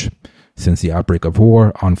speech since the outbreak of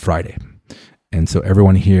war on Friday. And so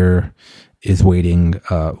everyone here is waiting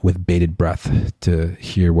with bated breath to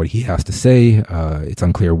hear what he has to say. It's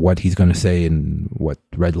unclear what he's going to say and what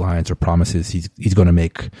red lines or promises he's going to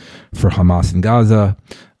make for Hamas in Gaza.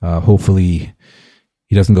 Hopefully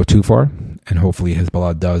he doesn't go too far, and hopefully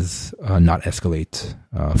Hezbollah does not escalate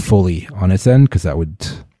fully on its end, because that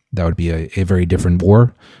would be a very different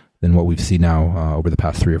war than what we've seen now over the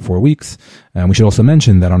past 3 or 4 weeks. And we should also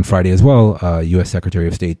mention that on Friday as well, U.S. Secretary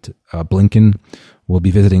of State Blinken will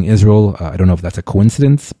be visiting Israel. I don't know if that's a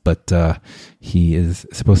coincidence, but he is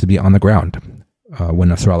supposed to be on the ground when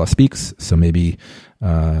Nasrallah speaks. So maybe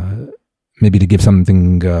to give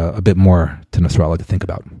something a bit more to Nasrallah to think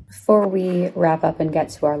about. Before we wrap up and get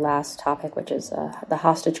to our last topic, which is the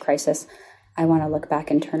hostage crisis, I want to look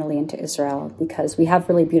back internally into Israel, because we have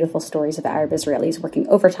really beautiful stories of Arab Israelis working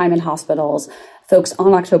overtime in hospitals, folks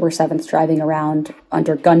on October 7th driving around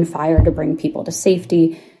under gunfire to bring people to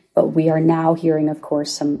safety. But we are now hearing, of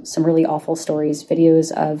course, some really awful stories,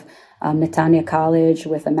 videos of Netanya College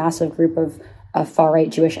with a massive group of far-right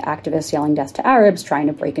Jewish activists yelling death to Arabs, trying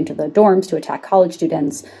to break into the dorms to attack college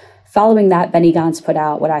students. Following that, Benny Gantz put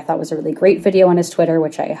out what I thought was a really great video on his Twitter,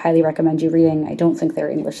 which I highly recommend you reading. I don't think there are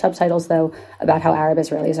English subtitles, though, about how Arab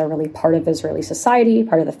Israelis are really part of Israeli society,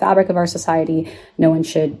 part of the fabric of our society. No one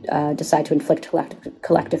should decide to inflict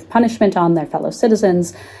collective punishment on their fellow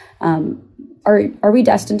citizens. Are we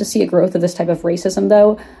destined to see a growth of this type of racism,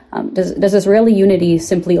 though? Does Israeli unity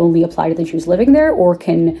simply only apply to the Jews living there, or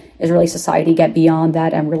can Israeli society get beyond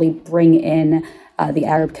that and really bring in the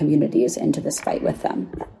Arab communities into this fight with them?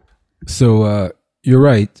 So you're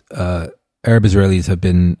right. Arab Israelis have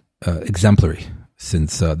been exemplary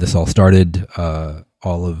since this all started.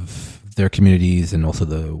 All of their communities and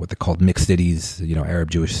also what they called mixed cities, Arab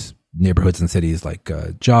Jewish neighborhoods and cities like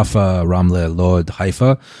Jaffa, Ramle, Lod,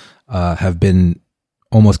 Haifa, have been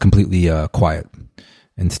almost completely quiet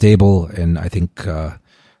and stable. And I think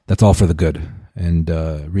that's all for the good, and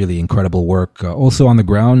really incredible work also on the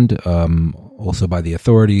ground, also by the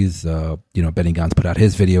authorities. Benny Gantz put out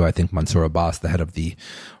his video. I think Mansour Abbas, the head of the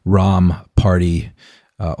Ram party,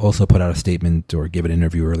 also put out a statement or gave an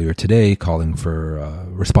interview earlier today calling for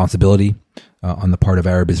responsibility on the part of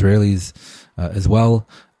Arab Israelis as well.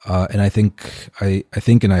 And I think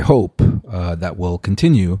and I hope that will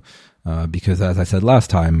continue because, as I said last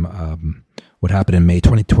time, what happened in May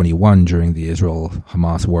 2021 during the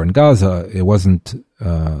Israel-Hamas war in Gaza, it wasn't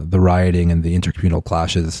the rioting and the intercommunal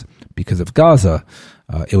clashes because of Gaza.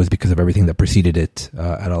 It was because of everything that preceded it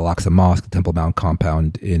at Al-Aqsa Mosque, the Temple Mount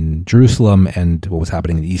compound in Jerusalem, and what was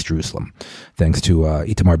happening in East Jerusalem, thanks to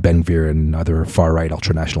Itamar Ben-Gvir and other far-right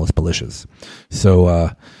ultranationalist militias.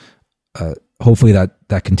 So hopefully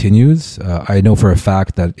that continues. I know for a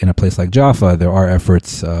fact that in a place like Jaffa, there are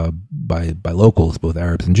efforts by locals, both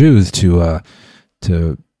Arabs and Jews, to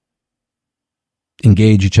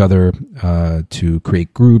engage each other, to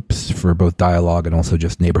create groups for both dialogue and also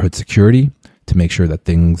just neighborhood security, to make sure that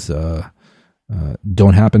things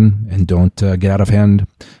don't happen and don't get out of hand.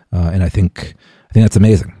 And I think that's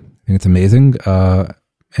amazing. I think it's amazing.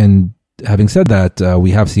 And having said that,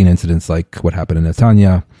 we have seen incidents like what happened in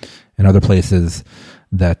Netanya and other places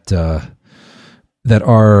that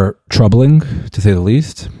are troubling, to say the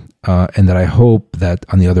least. And that I hope that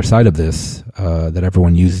on the other side of this, that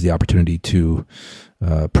everyone uses the opportunity to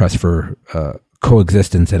press for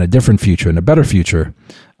coexistence and a different future and a better future,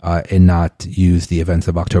 and not use the events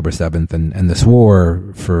of October 7th and this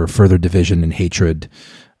war for further division and hatred.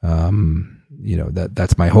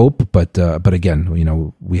 That's my hope. But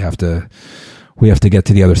again, we have to get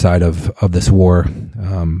to the other side of this war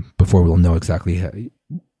before we'll know exactly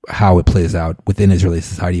how it plays out within Israeli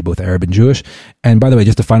society, both Arab and Jewish. And by the way,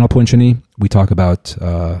 just a final point, Shani, we talk about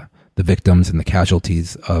the victims and the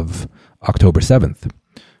casualties of October 7th,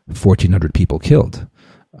 1,400 people killed,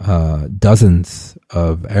 dozens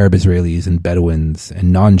of Arab Israelis and Bedouins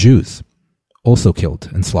and non-Jews also killed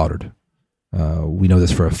and slaughtered. We know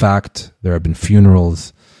this for a fact. There have been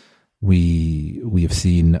funerals. We have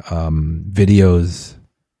seen videos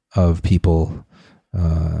of people,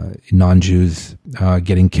 non-Jews,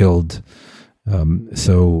 getting killed.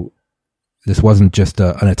 So this wasn't just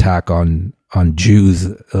an attack on Jews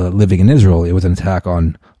living in Israel. It was an attack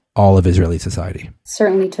on all of Israeli society.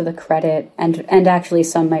 Certainly to the credit, and actually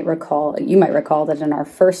you might recall that in our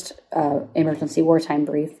first emergency wartime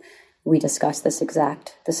brief, we discussed this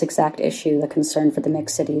exact issue, the concern for the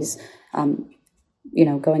mixed cities,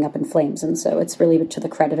 going up in flames. And so it's really to the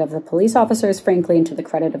credit of the police officers, frankly, and to the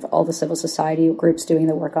credit of all the civil society groups doing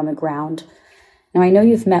the work on the ground. Now, I know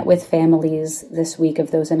you've met with families this week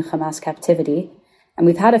of those in Hamas captivity, and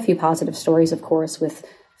we've had a few positive stories, of course, with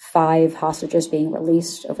 5 hostages being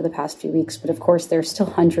released over the past few weeks. But of course, there are still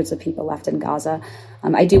hundreds of people left in Gaza.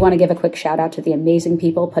 I do want to give a quick shout out to the amazing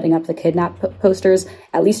people putting up the kidnap posters,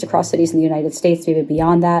 at least across cities in the United States, maybe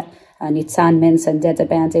beyond that. Nitzan Mintz and Deda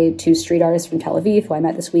Bande, 2 street artists from Tel Aviv, who I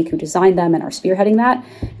met this week, who designed them and are spearheading that,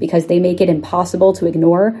 because they make it impossible to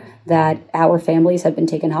ignore that our families have been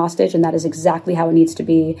taken hostage, and that is exactly how it needs to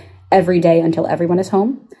be every day until everyone is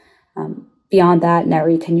home. Beyond that,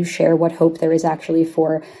 Neri, can you share what hope there is actually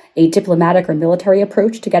for a diplomatic or military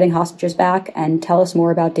approach to getting hostages back? And tell us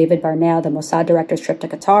more about David Barnea, the Mossad director's trip to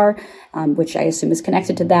Qatar, which I assume is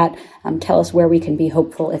connected to that. Tell us where we can be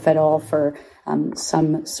hopeful, if at all, for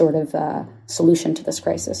some sort of solution to this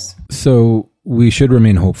crisis. So we should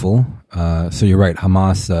remain hopeful. So you're right.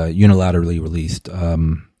 Hamas unilaterally released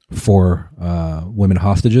 4 women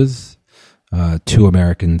hostages, 2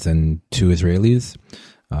 Americans and 2 Israelis.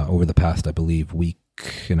 Over the past, I believe, week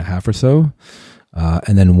and a half or so.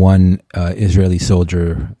 And then 1 Israeli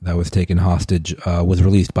soldier that was taken hostage was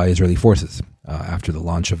released by Israeli forces after the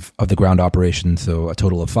launch of the ground operation. So a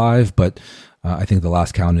total of 5. But I think the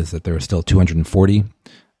last count is that there are still 240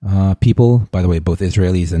 people, by the way, both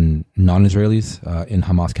Israelis and non-Israelis in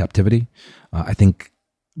Hamas captivity. I think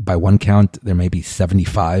by one count, there may be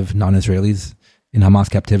 75 non-Israelis in Hamas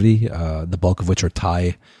captivity, the bulk of which are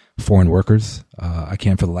Thai foreign workers. I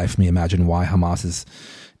can't for the life of me imagine why Hamas is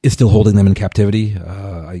still holding them in captivity.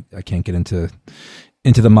 I can't get into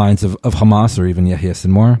the minds of Hamas or even Yahya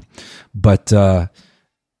Sinwar. But I'll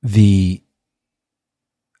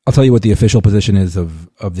tell you what the official position is of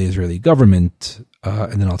the Israeli government,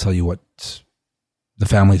 and then I'll tell you what the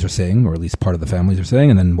families are saying, or at least part of the families are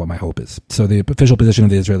saying, and then what my hope is. So the official position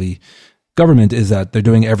of the Israeli government is that they're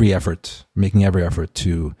doing making every effort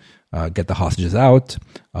to get the hostages out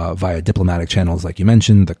via diplomatic channels, like you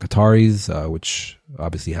mentioned, the Qataris, which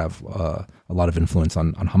obviously have a lot of influence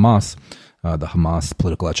on Hamas. The Hamas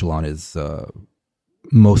political echelon is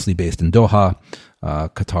mostly based in Doha.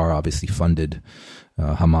 Qatar obviously funded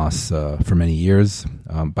Hamas for many years,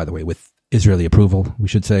 by the way, with Israeli approval, we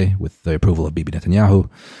should say, with the approval of Bibi Netanyahu.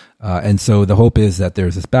 And so the hope is that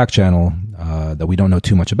there's this back channel that we don't know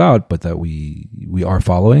too much about, but that we are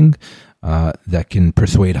following, that can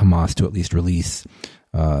persuade Hamas to at least release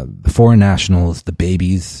the foreign nationals, the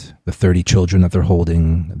babies, the 30 children that they're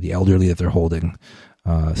holding, the elderly that they're holding.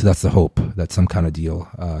 So that's the hope that some kind of deal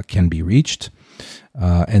can be reached.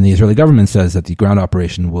 And the Israeli government says that the ground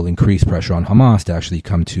operation will increase pressure on Hamas to actually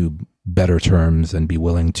come to better terms and be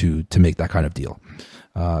willing to make that kind of deal.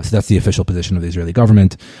 So that's the official position of the Israeli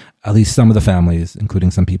government. At least some of the families,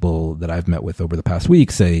 including some people that I've met with over the past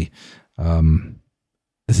week, say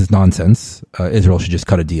this is nonsense. Israel should just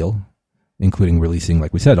cut a deal, including releasing,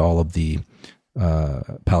 like we said, all of the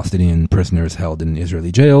Palestinian prisoners held in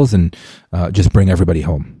Israeli jails, and just bring everybody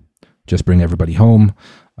home. Just bring everybody home.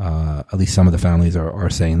 At least some of the families are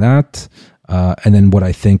saying that. And then what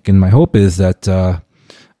I think and my hope is that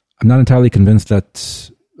I'm not entirely convinced that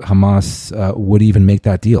Hamas would even make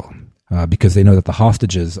that deal because they know that the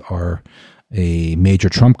hostages are a major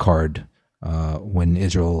trump card when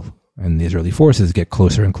Israel and the Israeli forces get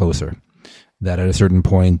closer and closer. That at a certain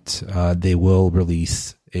point, they will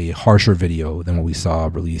release a harsher video than what we saw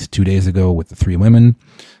released 2 days ago with the 3 women,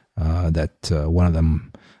 that one of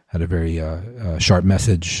them had a very sharp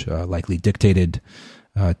message, likely dictated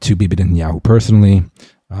to Bibi Netanyahu personally.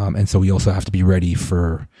 And so we also have to be ready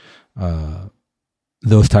for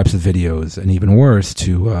those types of videos, and even worse,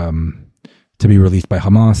 to be released by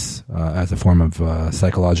Hamas as a form of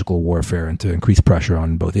psychological warfare and to increase pressure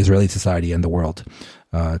on both Israeli society and the world,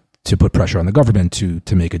 to put pressure on the government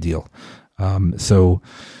to make a deal. So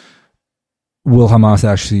will Hamas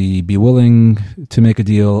actually be willing to make a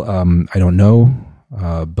deal? I don't know.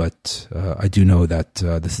 But I do know that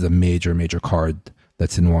this is a major, major card that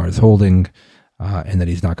Sinwar is holding, and that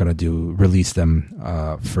he's not going to release them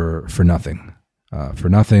for nothing.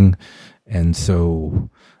 And so,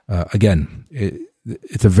 again,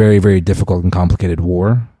 it's a very, very difficult and complicated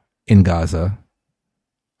war in Gaza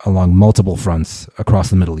along multiple fronts across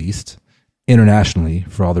the Middle East, internationally,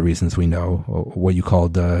 for all the reasons we know, what you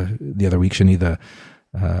called the other week, Shani,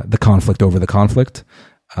 the conflict over the conflict.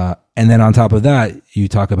 And then on top of that, you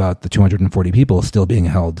talk about the 240 people still being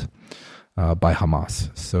held by Hamas.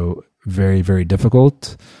 So very, very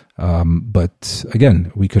difficult. But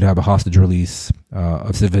again, we could have a hostage release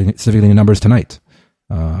of civilian numbers tonight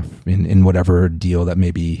in whatever deal that may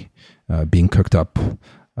be being cooked up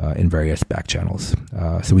in various back channels.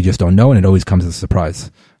 So we just don't know, and it always comes as a surprise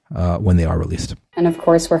when they are released. And of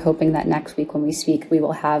course, we're hoping that next week when we speak, we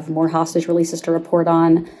will have more hostage releases to report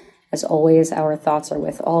on. As always, our thoughts are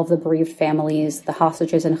with all of the bereaved families, the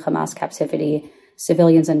hostages in Hamas captivity,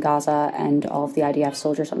 civilians in Gaza, and all of the IDF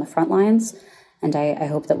soldiers on the front lines. And I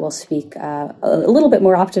hope that we'll speak a little bit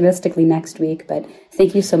more optimistically next week. But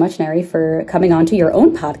thank you so much, Neri, for coming on to your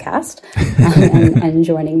own podcast and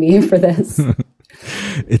joining me for this.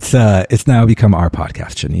 It's now become our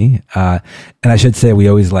podcast, Shani. And I should say we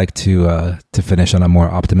always like to finish on a more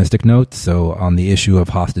optimistic note. So on the issue of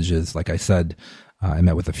hostages, like I said, I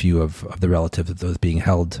met with a few of the relatives of those being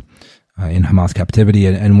held in Hamas captivity,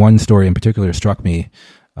 and one story in particular struck me.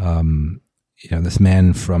 This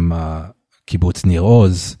man from Kibbutz Nir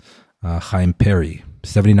Oz, Chaim Perry,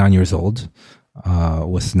 79 years old,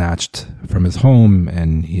 was snatched from his home,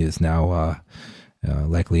 and he is now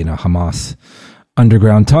likely in a Hamas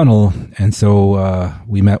underground tunnel. And so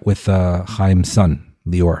we met with Chaim's son,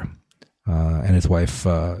 Lior, and his wife,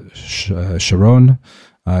 Sharon,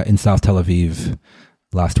 in South Tel Aviv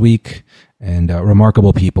last week, and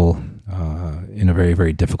remarkable people in a very,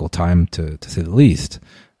 very difficult time, to say the least.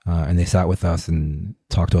 And they sat with us and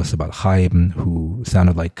talked to us about Chaim, who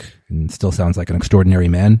sounded like, and still sounds like, an extraordinary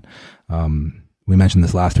man. We mentioned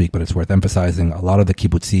this last week, but it's worth emphasizing. A lot of the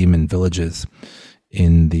kibbutzim and villages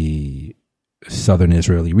in the southern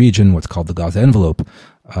Israeli region, what's called the Gaza envelope,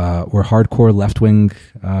 were hardcore left-wing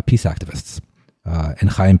peace activists. And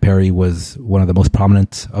Chaim Perry was one of the most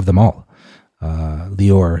prominent of them all.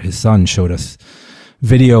 Lior, his son, showed us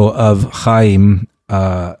video of Chaim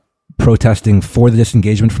protesting for the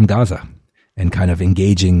disengagement from Gaza and kind of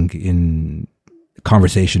engaging in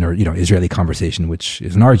conversation, or Israeli conversation, which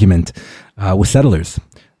is an argument with settlers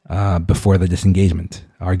before the disengagement,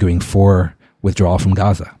 arguing for withdrawal from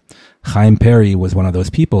Gaza. Chaim Perry was one of those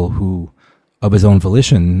people who, of his own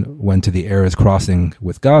volition, went to the Erez crossing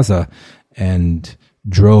with Gaza and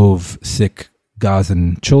drove sick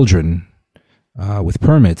Gazan children with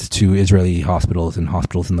permits to Israeli hospitals and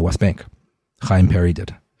hospitals in the West Bank. Chaim Perry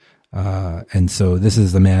did. And so this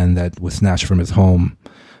is the man that was snatched from his home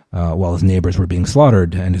while his neighbors were being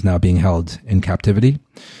slaughtered and is now being held in captivity.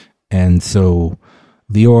 And so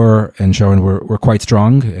Lior and Sharon were quite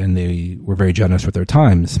strong, and they were very generous with their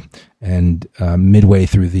times. And midway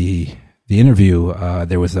through the interview,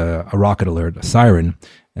 there was a rocket alert, a siren.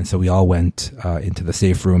 And so we all went into the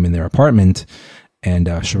safe room in their apartment. and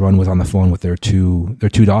Sharon was on the phone with their two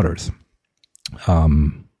daughters.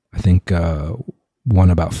 I think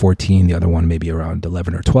one about 14, the other one maybe around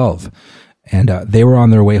 11 or 12. And they were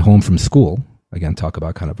on their way home from school. Again, talk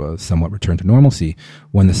about kind of a somewhat return to normalcy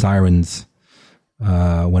when the sirens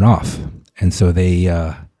went off. And so they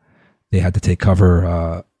had to take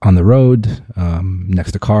cover on the road,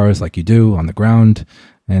 next to cars like you do, on the ground.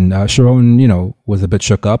 And Sharon, was a bit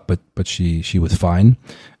shook up, but she was fine.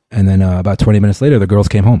 And then about 20 minutes later, the girls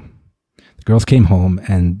came home.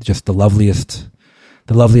 And just the loveliest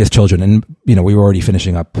children. And, we were already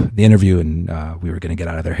finishing up the interview, and we were going to get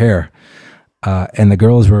out of their hair. And the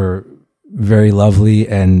girls were very lovely.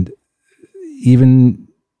 And even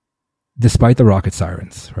despite the rocket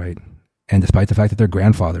sirens, right? And despite the fact that their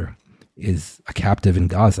grandfather is a captive in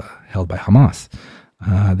Gaza, held by Hamas,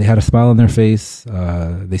 they had a smile on their face.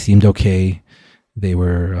 They seemed okay. They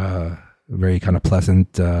were very kind of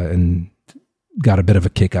pleasant, and got a bit of a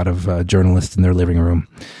kick out of journalists in their living room.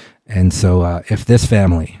 And so if this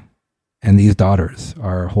family and these daughters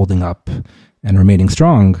are holding up and remaining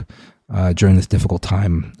strong during this difficult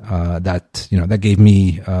time, that gave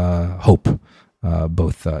me hope,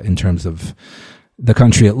 both in terms of the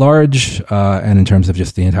country at large and in terms of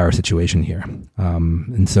just the entire situation here.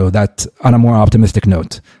 And so that, on a more optimistic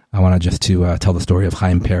note, I want just to tell the story of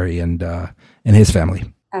Chaim Perry and his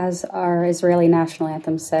family. As our Israeli national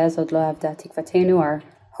anthem says, Od lo avda tikvatenu, our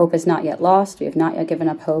hope is not yet lost. We have not yet given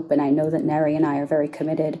up hope. And I know that Neri and I are very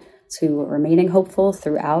committed to remaining hopeful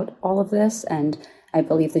throughout all of this. And I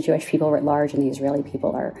believe the Jewish people at large and the Israeli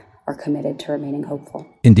people are committed to remaining hopeful.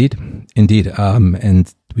 Indeed.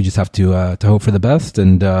 And we just have to hope for the best.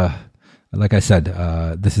 And like I said,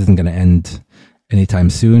 this isn't going to end anytime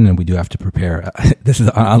soon. And we do have to prepare. This is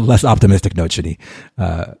on a less optimistic note, Shani.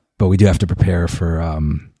 But we do have to prepare for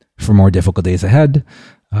more difficult days ahead.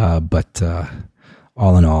 But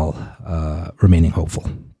all in all, remaining hopeful.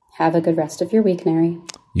 Have a good rest of your week, Neri.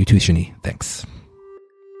 You too, Shani. Thanks.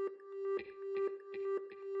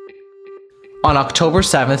 On October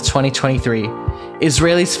 7th, 2023,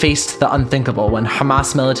 Israelis faced the unthinkable when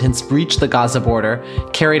Hamas militants breached the Gaza border,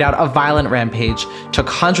 carried out a violent rampage, took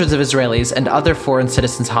hundreds of Israelis and other foreign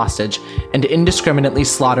citizens hostage, and indiscriminately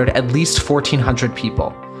slaughtered at least 1,400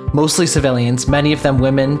 people, mostly civilians, many of them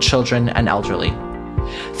women, children, and elderly.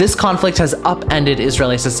 This conflict has upended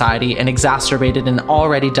Israeli society and exacerbated an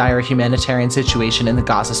already dire humanitarian situation in the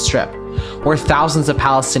Gaza Strip, where thousands of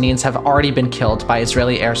Palestinians have already been killed by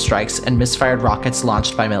Israeli airstrikes and misfired rockets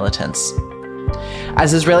launched by militants.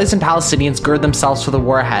 As Israelis and Palestinians gird themselves for the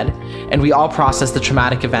war ahead, and we all process the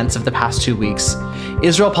traumatic events of the past 2 weeks,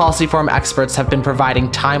 Israel Policy Forum experts have been providing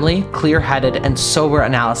timely, clear-headed, and sober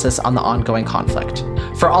analysis on the ongoing conflict.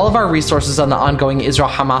 For all of our resources on the ongoing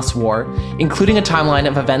Israel-Hamas war, including a timeline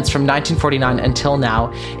of events from 1949 until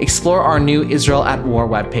now, explore our new Israel at War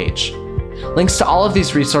webpage. Links to all of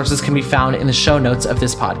these resources can be found in the show notes of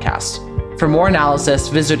this podcast. For more analysis,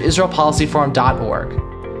 visit israelpolicyforum.org.